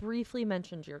 she briefly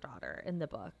mentioned your daughter in the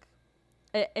book.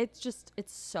 It's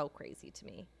so crazy to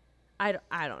me. I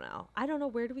don't know. I don't know.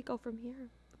 Where do we go from here?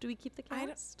 Do we keep the I don't-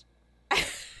 cast?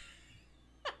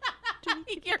 Do we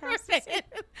keep the You're cast? right.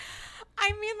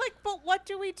 I mean, like, but what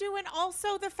do we do? And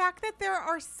also the fact that there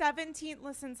are 17,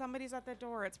 listen, somebody's at the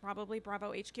door. It's probably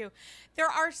Bravo HQ. There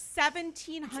are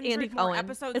 1,700 Andy more Cohen.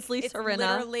 episodes. It's Lisa Rinna.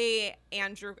 Literally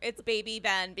Andrew. It's Baby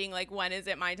Ben being like, when is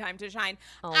it my time to shine?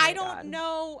 Oh I my don't God.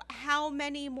 know how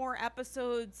many more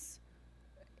episodes.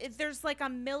 If there's like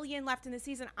 1 million left in the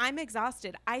season. I'm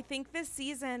exhausted. I think this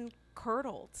season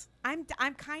curdled. I'm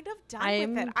kind of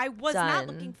done with it. I was not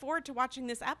done. looking forward to watching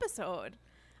this episode.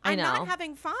 I I'm know. not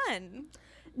having fun.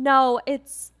 No,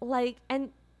 it's like, and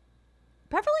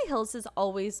Beverly Hills has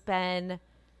always been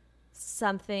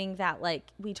something that,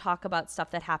 like, we talk about stuff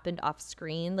that happened off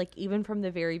screen. Like, even from the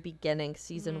very beginning,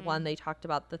 season 1, they talked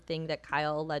about the thing that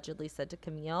Kyle allegedly said to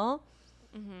Camille.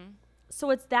 So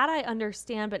it's that I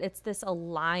understand, but it's this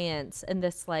alliance and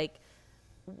this, like,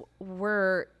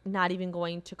 we're not even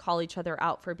going to call each other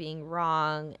out for being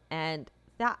wrong. And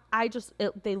that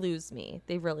they lose me.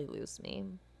 They really lose me.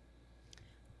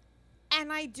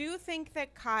 And I do think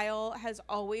that Kyle has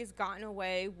always gotten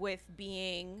away with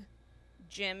being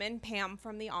Jim and Pam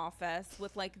from The Office,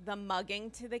 with like the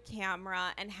mugging to the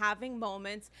camera and having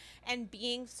moments and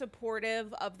being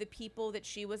supportive of the people that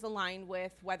she was aligned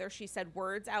with, whether she said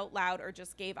words out loud or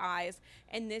just gave eyes.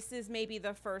 And this is maybe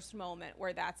the first moment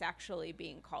where that's actually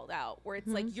being called out, where it's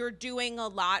like, you're doing a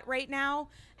lot right now.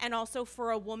 And also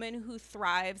for a woman who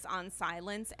thrives on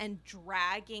silence and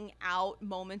dragging out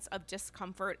moments of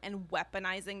discomfort and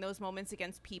weaponizing those moments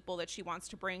against people that she wants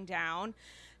to bring down,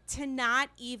 to not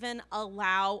even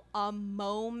allow a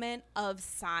moment of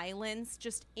silence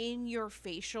just in your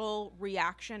facial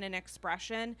reaction and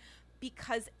expression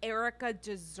because Erica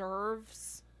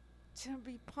deserves to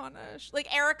be punished.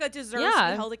 Like, Erica deserves to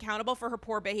Yeah. be held accountable for her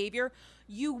poor behavior.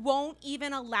 You won't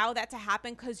even allow that to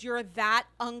happen because you're that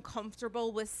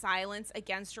uncomfortable with silence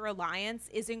against your alliance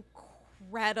is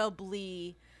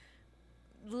incredibly...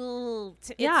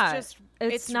 Yeah,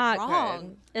 it's not wrong.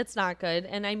 good. It's not good.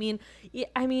 And I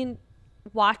mean,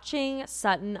 watching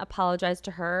Sutton apologize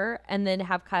to her and then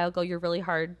have Kyle go, "You're really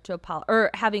hard to or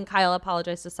having Kyle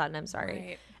apologize to Sutton. I'm sorry,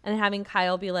 Right. and having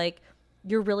Kyle be like,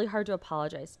 "You're really hard to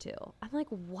apologize to." I'm like,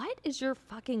 what is your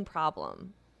fucking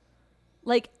problem?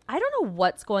 Like, I don't know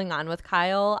what's going on with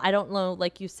Kyle. I don't know,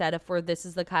 like you said, if this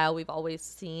is the Kyle we've always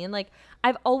seen. Like,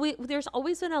 there's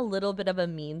always been a little bit of a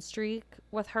mean streak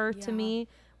with her to Yeah. me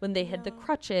when they hid the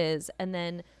crutches. And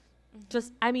then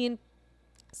just, I mean,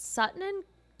 Sutton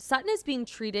is being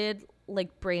treated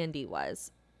like Brandy was.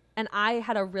 And I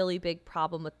had a really big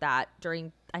problem with that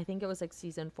during, I think it was like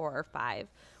season 4 or 5,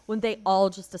 when they all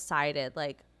just decided,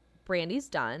 like, Brandy's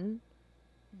done.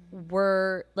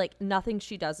 We're like, nothing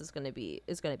she does is gonna be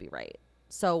right,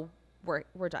 so we're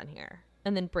done here.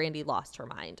 And then Brandy lost her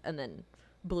mind and then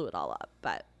blew it all up.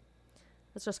 But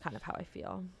that's just kind of how I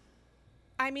feel.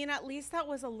 I mean, at least that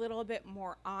was a little bit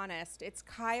more honest. It's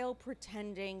Kyle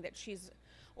pretending that she's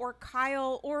or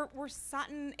Kyle or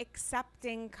Sutton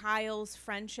accepting Kyle's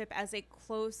friendship as a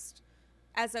close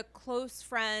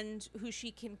friend who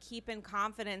she can keep in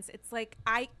confidence. It's like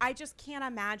I just can't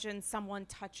imagine someone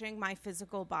touching my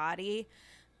physical body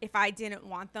if I didn't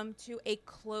want them to. A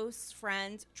close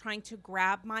friend trying to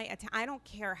grab my attention. I don't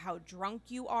care how drunk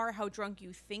you are, how drunk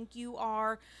you think you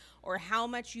are, or how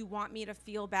much you want me to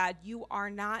feel bad. You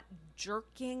are not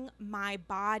jerking my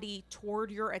body toward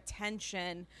your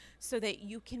attention so that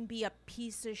you can be a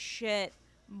piece of shit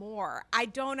more. I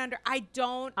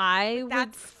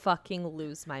would fucking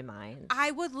lose my mind.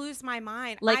 I would lose my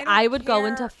mind. Like, I would go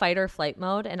into fight or flight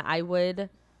mode and I would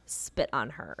spit on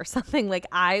her or something. Like,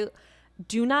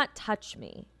 do not touch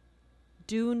me.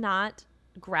 Do not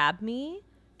grab me.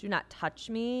 Do not touch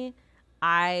me.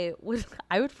 I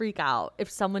would freak out if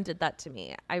someone did that to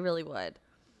me. I really would.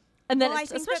 And then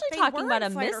especially talking about a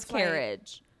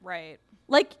miscarriage. Right.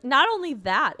 Like, not only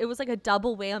that, it was like a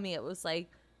double whammy. It was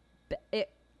like,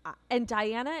 and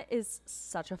Diana is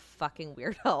such a fucking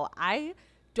weirdo. I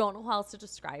don't know how else to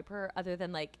describe her other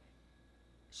than, like,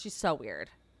 she's so weird.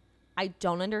 I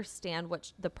don't understand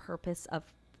what the purpose of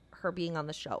her being on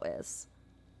the show is.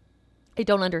 I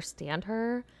don't understand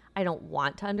her. I don't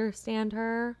want to understand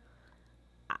her.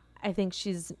 I think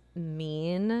she's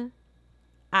mean.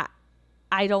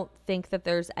 I don't think that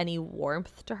there's any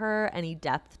warmth to her, any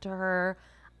depth to her.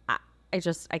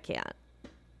 I can't.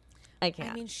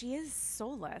 I mean, she is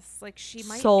soulless. Like, she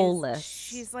might soulless.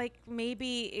 She's like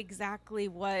maybe exactly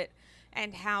what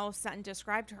and how Sutton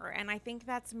described her. And I think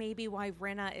that's maybe why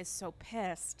Rinna is so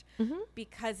pissed,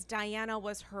 because Diana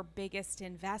was her biggest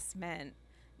investment,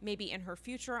 maybe in her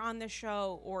future on the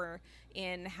show or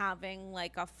in having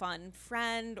like a fun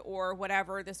friend or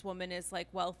whatever. This woman is like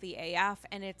wealthy AF,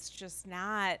 and it's just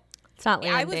not. It's not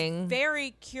landing. I was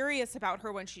very curious about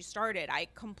her when she started. I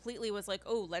completely was like,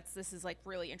 oh, this is like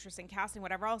really interesting casting,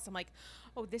 whatever else. I'm like,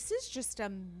 oh, this is just a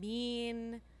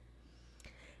mean,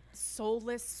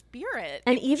 soulless spirit.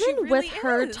 And even really with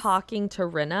her is. talking to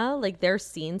Rinna, like, their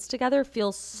scenes together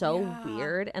feel so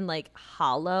weird and like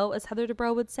hollow, as Heather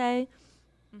Dubrow would say,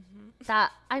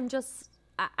 that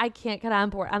I can't get on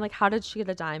board. I'm like, how did she get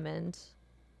a diamond?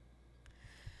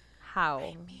 How?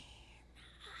 I mean,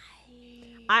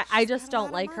 I just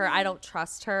don't like her. I don't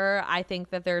trust her. I think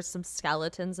that there's some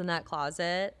skeletons in that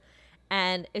closet.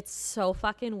 And it's so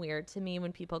fucking weird to me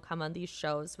when people come on these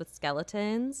shows with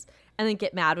skeletons and then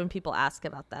get mad when people ask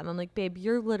about them. I'm like, babe,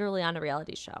 you're literally on a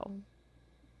reality show.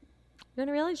 You're on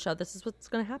a reality show. This is what's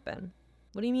going to happen.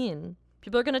 What do you mean?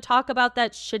 People are going to talk about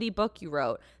that shitty book you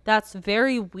wrote. That's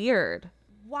very weird.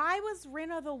 Why was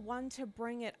Rinna the one to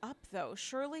bring it up, though?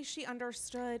 Surely she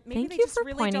understood. Maybe Thank they you just for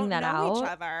really pointing don't that know each out.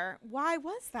 other. Why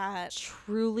was that?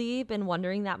 Truly been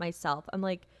wondering that myself. I'm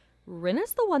like,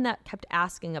 Rinna's the one that kept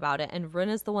asking about it, and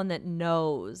Rinna's the one that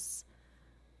knows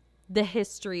the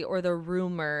history or the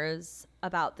rumors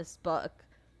about this book,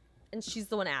 and she's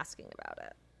the one asking about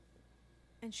it.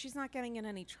 And she's not getting in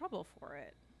any trouble for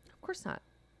it. Of course not.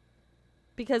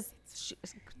 Because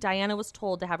Diana was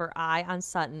told to have her eye on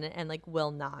Sutton and, like,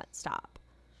 will not stop.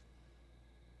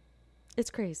 It's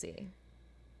crazy.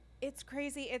 It's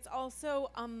crazy. It's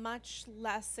also a much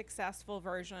less successful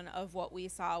version of what we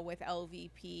saw with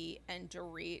LVP and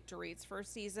Dorit's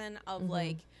first season of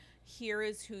like, here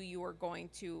is who you are going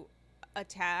to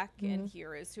attack and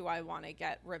here is who I want to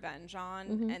get revenge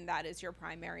on, and that is your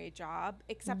primary job.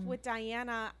 Except with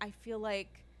Diana, I feel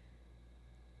like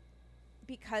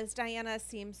because Diana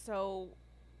seems so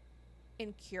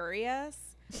incurious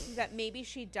that maybe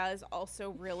she does also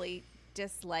really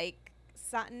dislike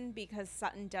Sutton because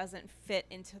Sutton doesn't fit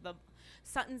into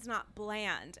Sutton's not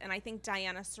bland, and I think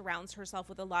Diana surrounds herself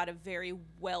with a lot of very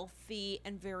wealthy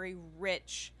and very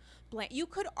rich bland. You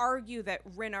could argue that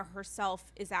Rinna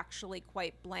herself is actually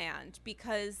quite bland,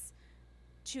 because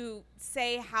to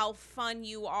say how fun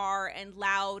you are and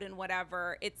loud and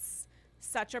whatever, it's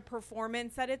such a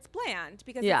performance that it's bland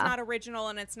because it's not original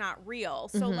and it's not real.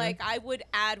 So like, I would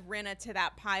add Rinna to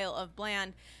that pile of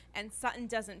bland, and Sutton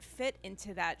doesn't fit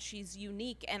into that. She's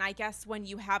unique. And I guess when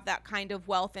you have that kind of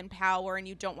wealth and power and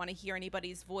you don't want to hear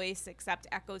anybody's voice except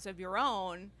echoes of your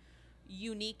own,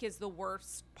 unique is the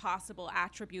worst possible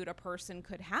attribute a person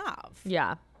could have.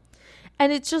 Yeah.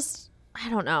 And it's just, I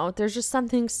don't know. There's just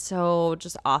something so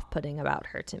just off-putting about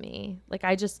her to me. Like,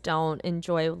 I just don't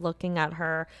enjoy looking at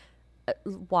her,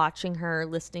 watching her,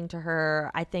 listening to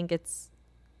her. I don't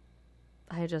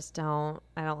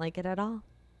like it at all.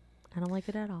 I don't like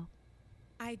it at all.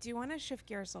 I do want to shift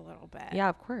gears a little bit. Yeah,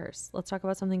 of course. Let's talk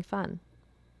about something fun.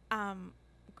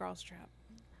 Girls Trip.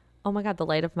 Oh my God, the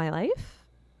light of my life?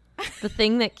 The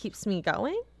thing that keeps me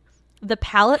going? The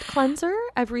palate cleanser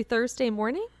every Thursday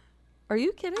morning? Are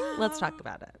you kidding? Let's talk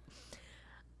about it.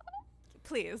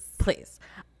 Please.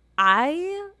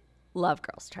 I love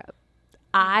Girls Trip.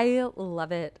 I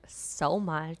love it so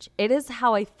much. It is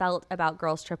how I felt about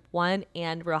Girls Trip 1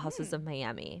 and Real Houses of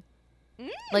Miami.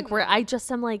 Like, where I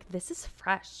just am like, this is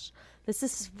fresh. This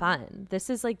is fun. This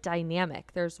is like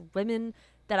dynamic. There's women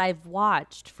that I've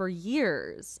watched for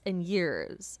years and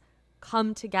years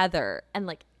come together and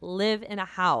like live in a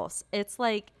house. It's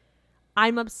like,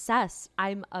 I'm obsessed.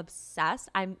 I'm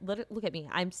look at me.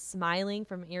 I'm smiling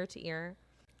from ear to ear.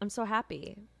 I'm so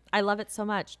happy. I love it so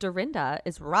much. Dorinda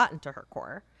is rotten to her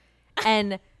core.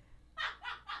 And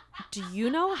do you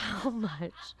know how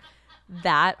much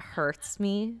that hurts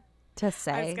me to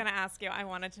say? I was going to ask you. I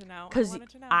wanted to know. Because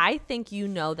I think you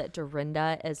know that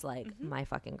Dorinda is like my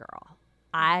fucking girl.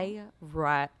 I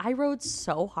rode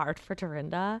so hard for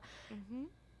Dorinda.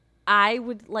 I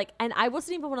would like, and I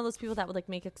wasn't even one of those people that would like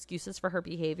make excuses for her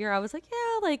behavior. I was like,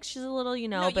 yeah, like she's a little,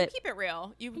 No, but you keep it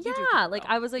real. You do keep yeah, it like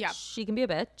real. I was like, she can be a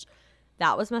bitch.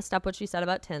 That was messed up what she said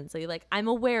about Tinsley. Like, I'm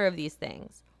aware of these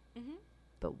things.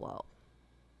 But whoa.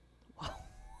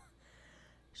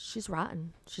 She's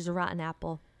rotten. She's a rotten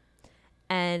apple.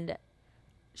 And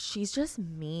she's just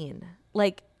mean.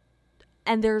 Like,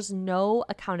 and there's no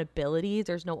accountability.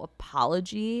 There's no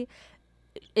apology.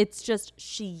 It's just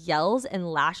she yells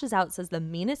and lashes out, says the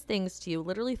meanest things to you,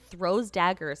 literally throws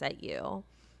daggers at you,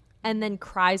 and then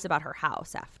cries about her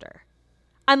house after.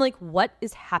 I'm like, what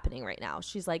is happening right now?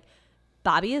 She's like,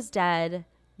 Bobby is dead.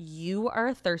 You are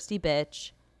a thirsty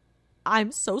bitch.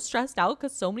 I'm so stressed out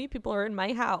because so many people are in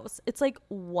my house. It's like,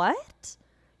 what?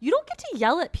 You don't get to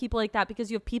yell at people like that because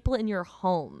you have people in your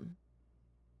home.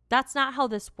 That's not how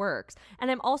this works. And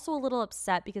I'm also a little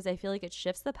upset because I feel like it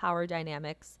shifts the power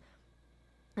dynamics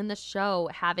in the show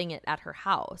having it at her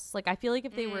house. Like, I feel like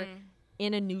if they were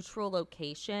in a neutral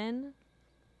location,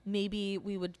 maybe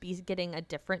we would be getting a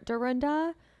different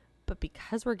Dorinda. But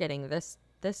because we're getting this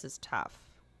is tough.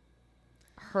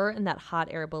 Her and that hot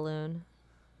air balloon.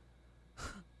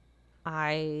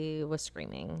 I was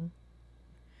screaming.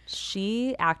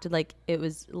 She acted like it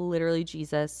was literally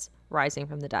Jesus rising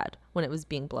from the dead when it was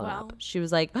being blown up. She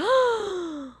was like,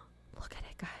 oh, look at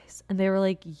it, guys. And they were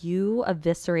like, you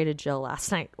eviscerated Jill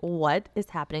last night. What is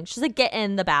happening? She's like, get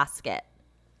in the basket.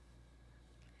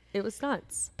 It was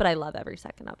nuts. But I love every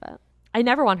second of it. I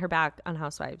never want her back on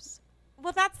Housewives.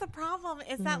 Well, that's the problem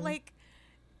is that like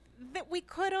that we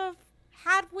could have,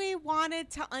 had we wanted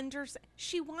to understand,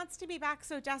 she wants to be back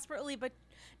so desperately, but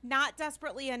not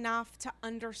desperately enough to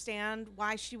understand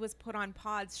why she was put on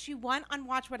pause. She went on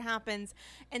Watch What Happens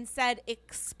and said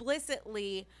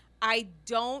explicitly, I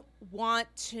don't want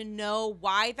to know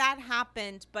why that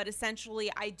happened, but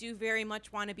essentially I do very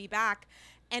much want to be back.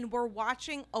 And we're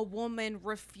watching a woman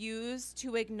refuse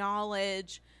to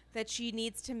acknowledge that she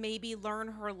needs to maybe learn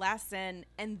her lesson,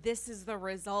 and this is the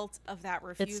result of that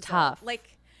refusal. It's tough.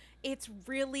 Like, it's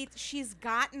really, she's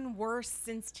gotten worse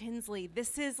since Tinsley.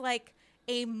 This is like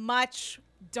a much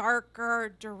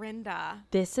darker Dorinda.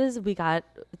 We got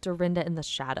Dorinda in the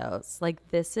shadows. Like,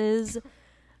 this is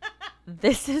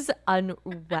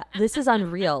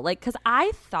unreal. Like, because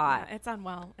I thought it's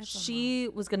unwell. She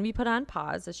was going to be put on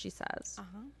pause, as she says.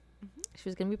 She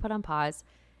was going to be put on pause,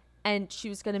 and she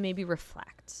was going to maybe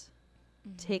reflect,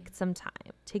 take some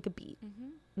time, take a beat,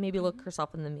 maybe look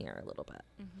herself in the mirror a little bit.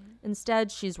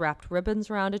 Instead, she's wrapped ribbons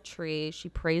around a tree. She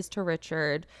prays to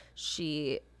Richard.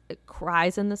 She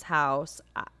cries in this house.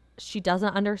 She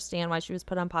doesn't understand why she was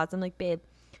put on pause. I'm like, babe,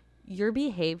 your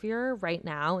behavior right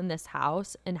now in this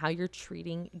house and how you're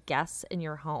treating guests in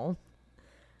your home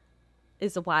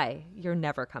is why you're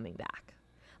never coming back.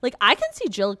 Like, I can see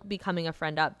Jill becoming a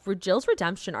friend up. For Jill's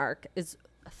redemption arc is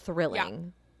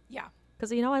thrilling. Yeah.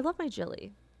 Because, you know, I love my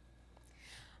Jilly.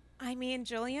 I mean,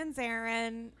 Jillian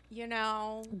Zarin, you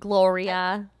know.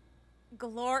 Gloria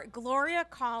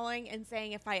calling and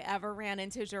saying, if I ever ran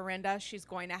into Dorinda, she's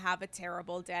going to have a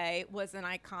terrible day, was an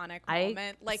iconic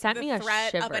moment. Like, the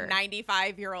threat of a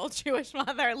 95-year-old Jewish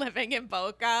mother living in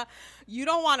Boca. You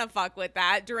don't want to fuck with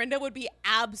that. Dorinda would be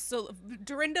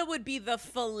the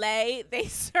filet they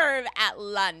serve at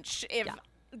lunch if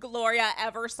Gloria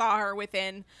ever saw her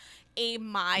within a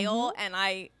mile. And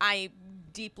I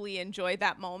deeply enjoyed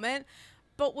that moment.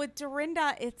 But with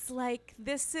Dorinda, it's like,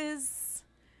 this is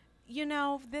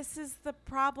the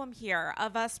problem here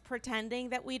of us pretending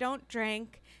that we don't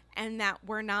drink and that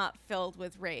we're not filled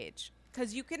with rage.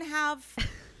 Because you can have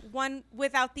one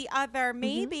without the other,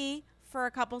 maybe for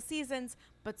a couple seasons,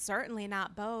 but certainly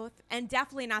not both. And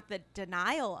definitely not the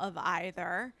denial of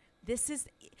either.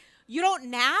 You don't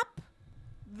nap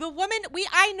The woman,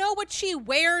 I know what she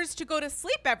wears to go to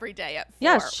sleep every day at 4.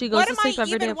 Yeah, she goes to sleep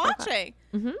every day at 4 What o'clock. am I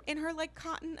even Mhm. watching? In her like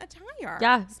cotton attire.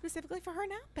 Yeah. Specifically for her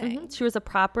napping. She was a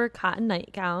proper cotton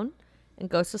nightgown and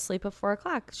goes to sleep at 4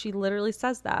 o'clock. She literally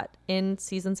says that in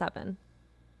season 7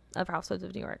 of Housewives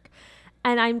of New York.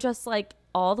 And I'm just like,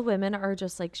 all the women are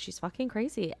just like, she's fucking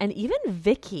crazy. And even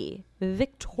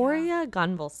Victoria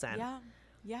Gunvalson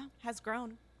Yeah. Has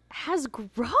grown. has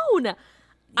grown.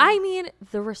 I mean,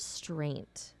 the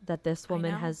restraint that this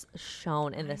woman know. has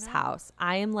shown in this house.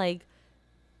 I am like,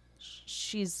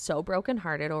 she's so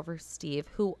brokenhearted over Steve,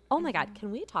 who, oh my God, can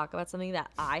we talk about something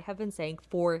that I have been saying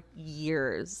for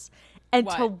years? And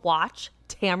to What? watch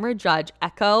Tamra Judge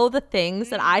echo the things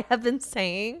that I have been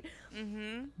saying.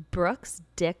 Brooks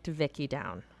dicked Vicky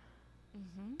down.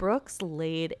 Brooks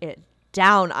laid it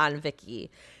down on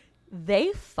Vicky.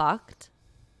 They fucked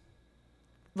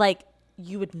like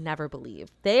you would never believe.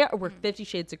 They were 50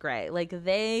 Shades of Grey. Like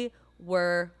they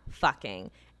were fucking.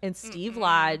 And Steve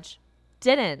Lodge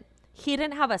didn't. He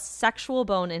didn't have a sexual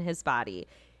bone in his body.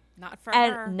 Not for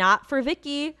And her. not for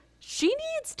Vicky. She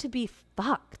needs to be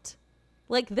fucked.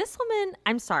 Like this woman,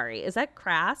 I'm sorry, is that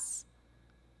crass?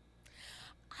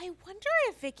 I wonder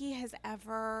if Vicky has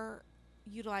ever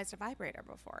utilized a vibrator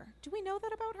before. Do we know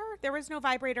that about her? There was no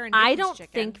vibrator in Vicky's I don't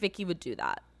chicken. think Vicky would do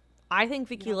that. I think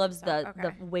Vicky don't loves think so? the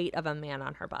Okay. weight of a man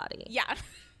on her body. Yeah.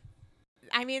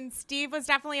 I mean, Steve was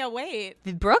definitely a weight.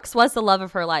 Brooks was the love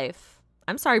of her life.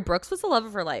 I'm sorry, Brooks was the love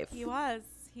of her life. He was.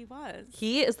 He was.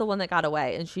 He is the one that got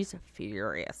away, and she's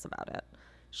furious about it.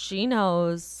 She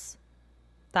knows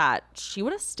that she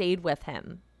would have stayed with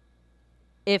him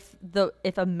if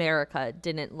America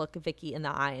didn't look Vicky in the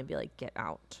eye and be like, "Get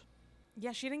out."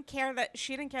 Yeah, she didn't care that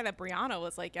Brianna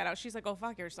was like, get out. She's like, go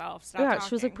fuck yourself. Stop Yeah, talking.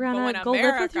 she was like, But when "Brianna, go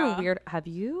live with your America- weird." Have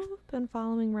you been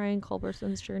following Ryan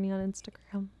Culberson's journey on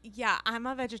Instagram? Yeah, I'm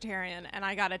a vegetarian, and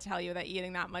I gotta tell you that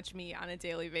eating that much meat on a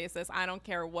daily basis, I don't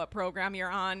care what program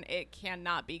you're on, it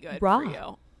cannot be good for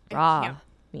you. It Raw can't-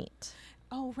 meat.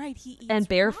 Oh, right. He eats And raw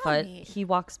barefoot. meat. He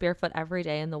walks barefoot every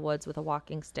day in the woods with a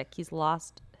walking stick. He's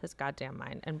lost his goddamn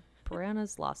mind, and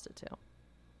Brianna's lost it too.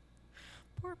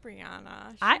 Poor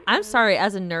Brianna. I'm sorry,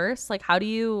 as a nurse, like, how do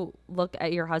you look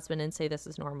at your husband and say this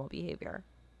is normal behavior?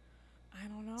 I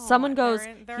don't know. Someone goes,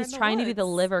 They're he's in the trying to be the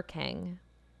woods. liver king.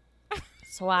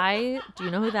 So do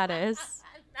you know who that is?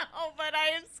 No, but I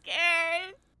am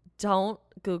scared. Don't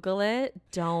Google it.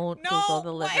 Don't No, Google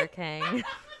the liver what? king.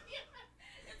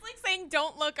 It's like saying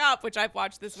don't look up, which I've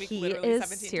watched this week He literally is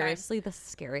 17 seriously the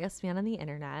scariest man on the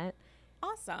internet. times.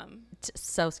 Awesome.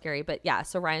 So scary. But yeah,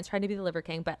 so Ryan's trying to be the liver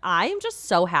king, but I am just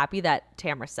so happy that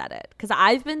Tamra said it, because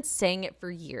I've been saying it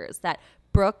for years that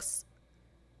Brooks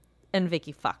and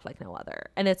Vicky fuck like no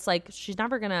other, and it's like she's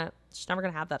never gonna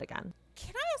have that again.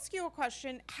 Can I ask you a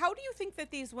question? How do you think that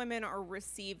these women are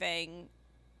receiving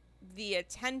the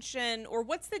attention, or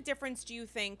what's the difference, do you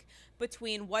think,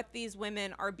 between what these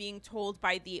women are being told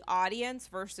by the audience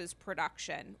versus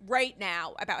production right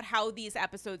now about how these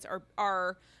episodes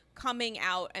are coming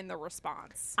out and the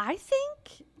response? I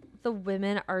think the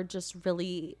women are just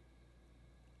really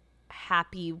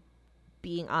happy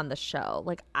being on the show.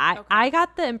 Like I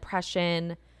got the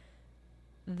impression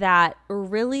that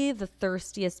really the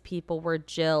thirstiest people were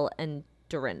Jill and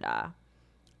Dorinda.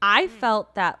 I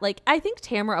felt that, like, I think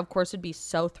Tamra, of course, would be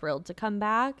so thrilled to come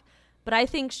back, but I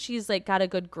think she's like got a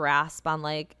good grasp on,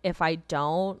 like, if I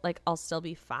don't, like, I'll still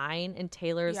be fine. And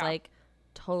Taylor's like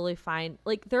totally fine.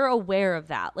 Like, they're aware of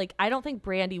that. Like, I don't think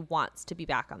Brandy wants to be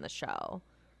back on the show.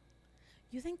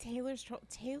 You think Taylor's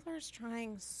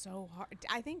trying so hard?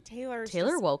 I think Taylor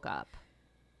just- woke up.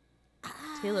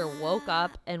 Taylor woke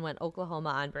up and went Oklahoma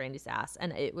on Brandy's ass,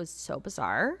 and it was so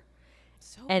bizarre,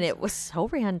 and it was so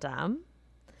random.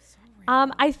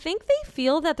 I think they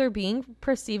feel that they're being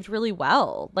perceived really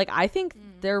well. Like, I think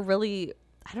they're really,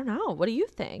 I don't know. What do you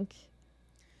think?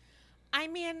 I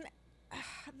mean,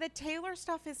 the Taylor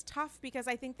stuff is tough because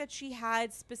I think that she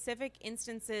had specific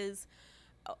instances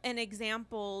and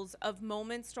examples of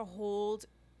moments to hold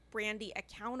Brandy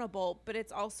accountable, but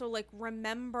it's also like,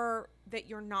 remember that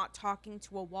you're not talking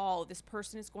to a wall. This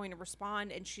person is going to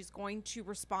respond, and she's going to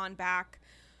respond back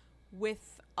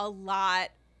with a lot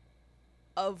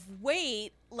of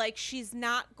weight. Like, she's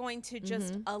not going to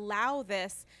just allow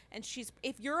this. And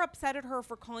if you're upset at her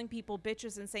for calling people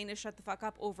bitches and saying to shut the fuck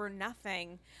up over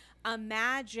nothing,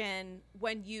 imagine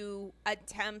when you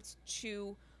attempt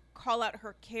to call out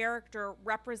her character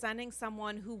representing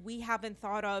someone who we haven't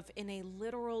thought of in a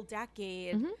literal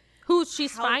decade, Who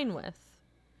she's fine with.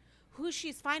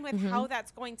 how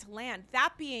that's going to land.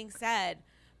 That being said,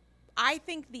 I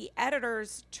think the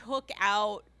editors took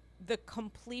out the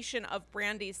completion of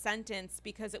Brandy's sentence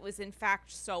because it was in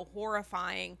fact so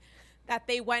horrifying that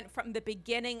they went from the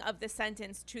beginning of the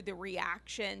sentence to the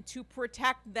reaction to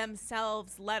protect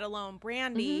themselves, let alone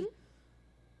Brandy,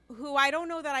 who I don't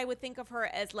know that I would think of her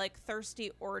as like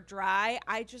thirsty or dry.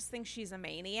 I just think she's a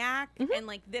maniac. And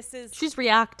like she's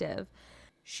reactive.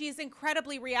 She's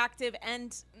incredibly reactive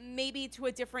and maybe to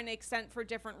a different extent for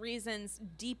different reasons,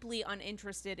 deeply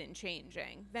uninterested in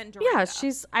changing than Dorinda.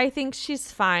 Yeah, I think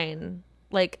she's fine.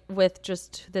 Like with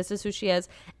just, this is who she is.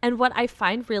 And what I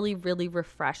find really, really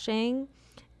refreshing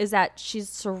is that she's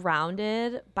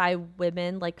surrounded by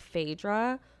women like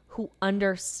Phaedra who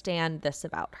understand this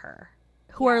about her,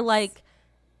 who are like,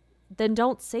 then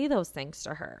don't say those things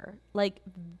to her. Like,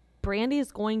 Brandy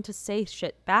is going to say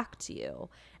shit back to you.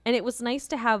 And it was nice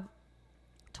to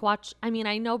watch. I mean,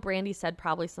 I know Brandy said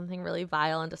probably something really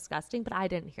vile and disgusting, but I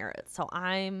didn't hear it. So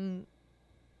I'm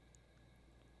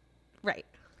right.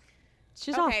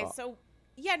 She's awful.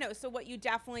 So what you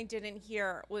definitely didn't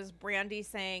hear was Brandy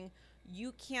saying,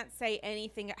 you can't say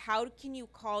anything. How can you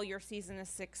call your season a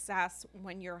success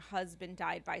when your husband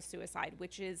died by suicide,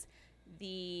 which is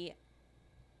the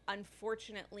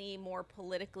unfortunately more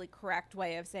politically correct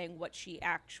way of saying what she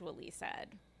actually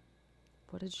said.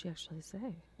 What did she actually say?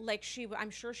 Like I'm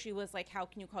sure she was like, how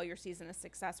can you call your season a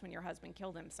success when your husband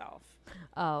killed himself?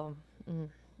 Oh,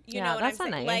 you know what I'm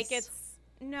saying? Nice. Like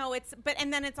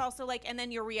and then it's also like, and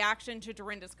then your reaction to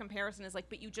Dorinda's comparison is like,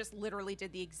 but you just literally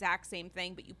did the exact same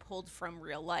thing, but you pulled from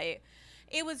real life.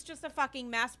 It was just a fucking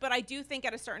mess. But I do think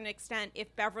at a certain extent,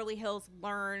 if Beverly Hills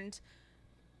learned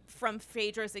from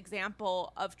Phaedra's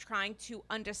example of trying to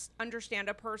understand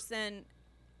a person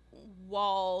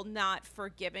while not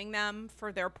forgiving them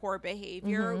for their poor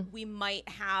behavior, we might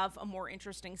have a more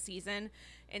interesting season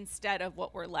instead of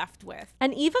what we're left with.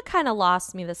 And Eva kind of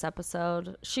lost me this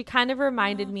episode. She kind of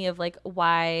reminded me of like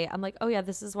why I'm like, oh yeah,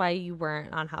 this is why you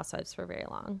weren't on Housewives for very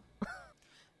long.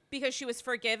 Because she was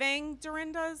forgiving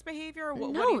Dorinda's behavior?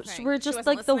 What do No, you think? we're just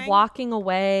like listening? the walking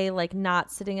away, like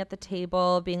not sitting at the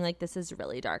table, being like, this is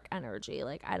really dark energy.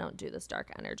 Like, I don't do this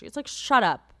dark energy. It's like, shut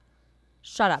up.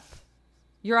 Shut up.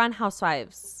 You're on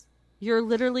Housewives. You're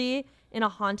literally in a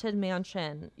haunted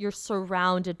mansion. You're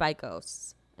surrounded by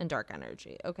ghosts and dark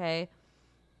energy, okay?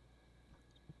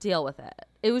 Deal with it.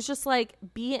 It was just like,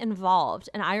 be involved.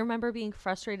 And I remember being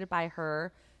frustrated by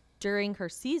her during her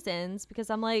seasons because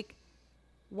I'm like,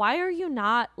 why are you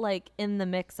not like in the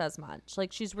mix as much?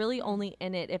 Like, she's really only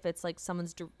in it if it's like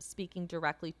someone's speaking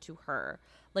directly to her.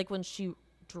 Like when she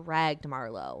dragged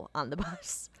Marlo on the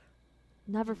bus.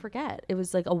 Never forget. It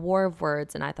was like a war of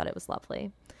words, and I thought it was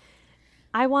lovely.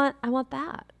 I want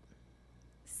that.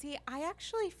 See, I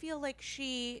actually feel like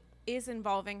she is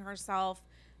involving herself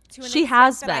to an She extent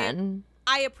has that been.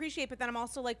 I appreciate, but then I'm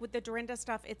also like with the Dorinda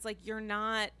stuff, it's like you're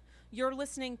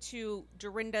listening to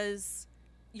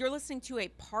a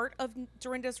part of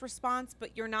Dorinda's response,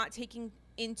 but you're not taking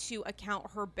into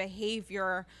account her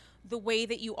behavior the way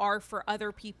that you are for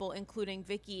other people, including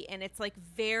Vicky. And it's like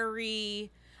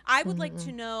I would like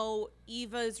to know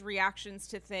Eva's reactions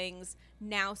to things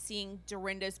now, seeing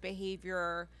Dorinda's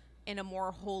behavior in a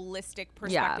more holistic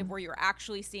perspective where you're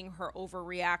actually seeing her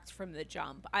overreact from the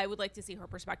jump. I would like to see her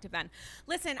perspective then.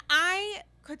 Listen, I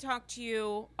could talk to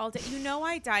you all day. You know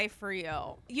I die for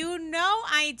you. You know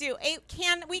I do.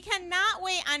 We cannot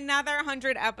wait another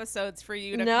 100 episodes for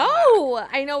you to come back.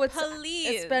 I know Please.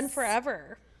 It's been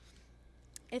forever.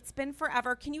 It's been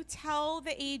forever. Can you tell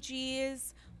the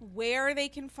AGs where they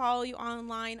can follow you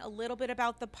online, a little bit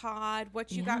about the pod,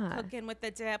 what you got cooking with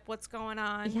the dip, what's going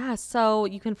on? Yeah, so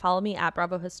you can follow me at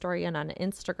Bravo Historian on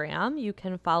Instagram. You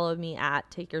can follow me at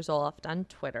Take Your Zoloft on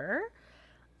Twitter.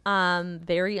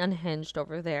 Very unhinged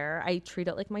over there. I treat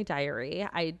it like my diary.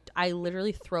 I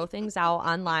literally throw things out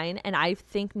online, and I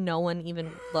think no one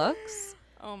even looks.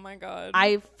 Oh my God.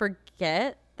 I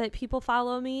forget that people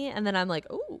follow me, and then I'm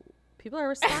like, ooh. People are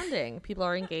responding. People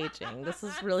are engaging. This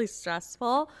is really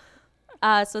stressful.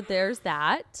 So there's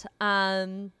that.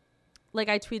 Like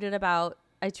I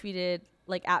tweeted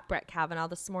like at Brett Kavanaugh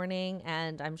this morning,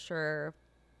 and I'm sure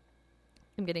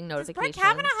I'm getting notifications. Does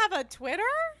Brett Kavanaugh have a Twitter?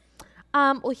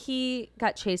 Well, he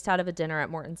got chased out of a dinner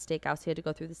at Morton's Steakhouse. He had to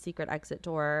go through the secret exit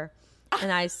door.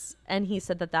 And he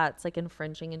said that that's like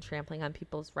infringing and trampling on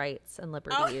people's rights and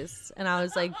liberties. And I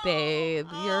was like, babe,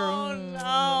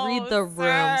 read the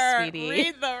room, sweetie.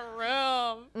 Read the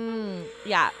room.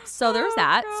 Yeah. So there's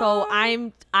that. God. So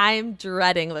I'm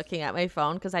dreading looking at my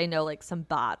phone because I know like some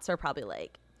bots are probably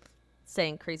like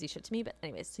saying crazy shit to me. But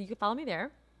anyways, so you can follow me there.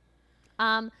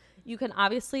 You can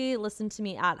obviously listen to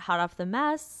me at Hot Off the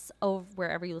Mess over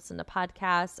wherever you listen to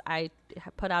podcasts. I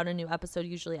put out a new episode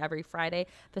usually every Friday.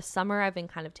 This summer, I've been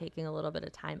kind of taking a little bit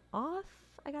of time off.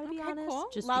 I gotta be honest. Cool.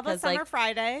 Just Love because, a summer like,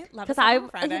 Friday. Love a because summer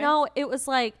Friday. it was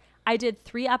like I did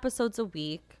 3 episodes a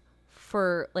week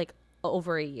for like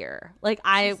over a year. Like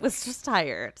I was just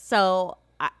tired, so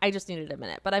I just needed a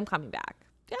minute. But I'm coming back.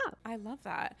 Yeah. I love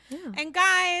that. Yeah. And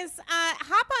guys,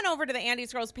 hop on over to the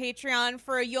Andy's Girls Patreon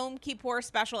for a Yom Kippur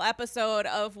special episode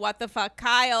of What the Fuck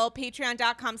Kyle,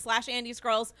 patreon.com/Andy's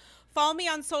Girls. Follow me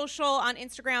on social, on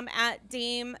Instagram at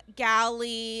Dame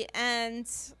Galley. And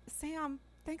Sam,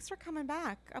 thanks for coming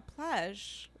back. A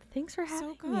pleasure. Thanks for having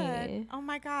So good. me. Oh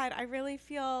my God. I really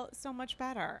feel so much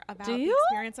better about Do the you?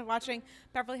 experience of watching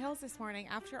Beverly Hills this morning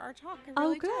after our talk. I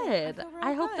really do. Good. feel really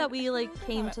I hope good. that we I like feel really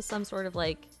came good. to some sort of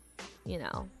like, you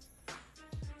know,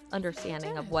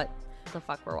 understanding of what the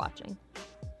fuck we're watching.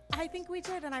 I think we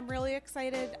did, and I'm really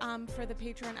excited for the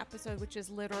Patreon episode, which is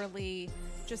literally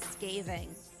just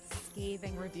scathing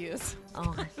reviews. Oh.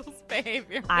 of Kyle's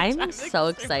behavior. which I'm so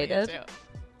extremely excited. into.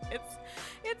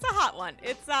 It's a hot one.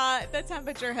 It's the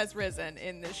temperature has risen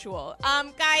in the shul.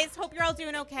 Guys, hope you're all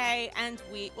doing okay, and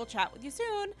we will chat with you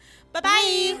soon. Bye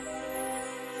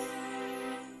bye.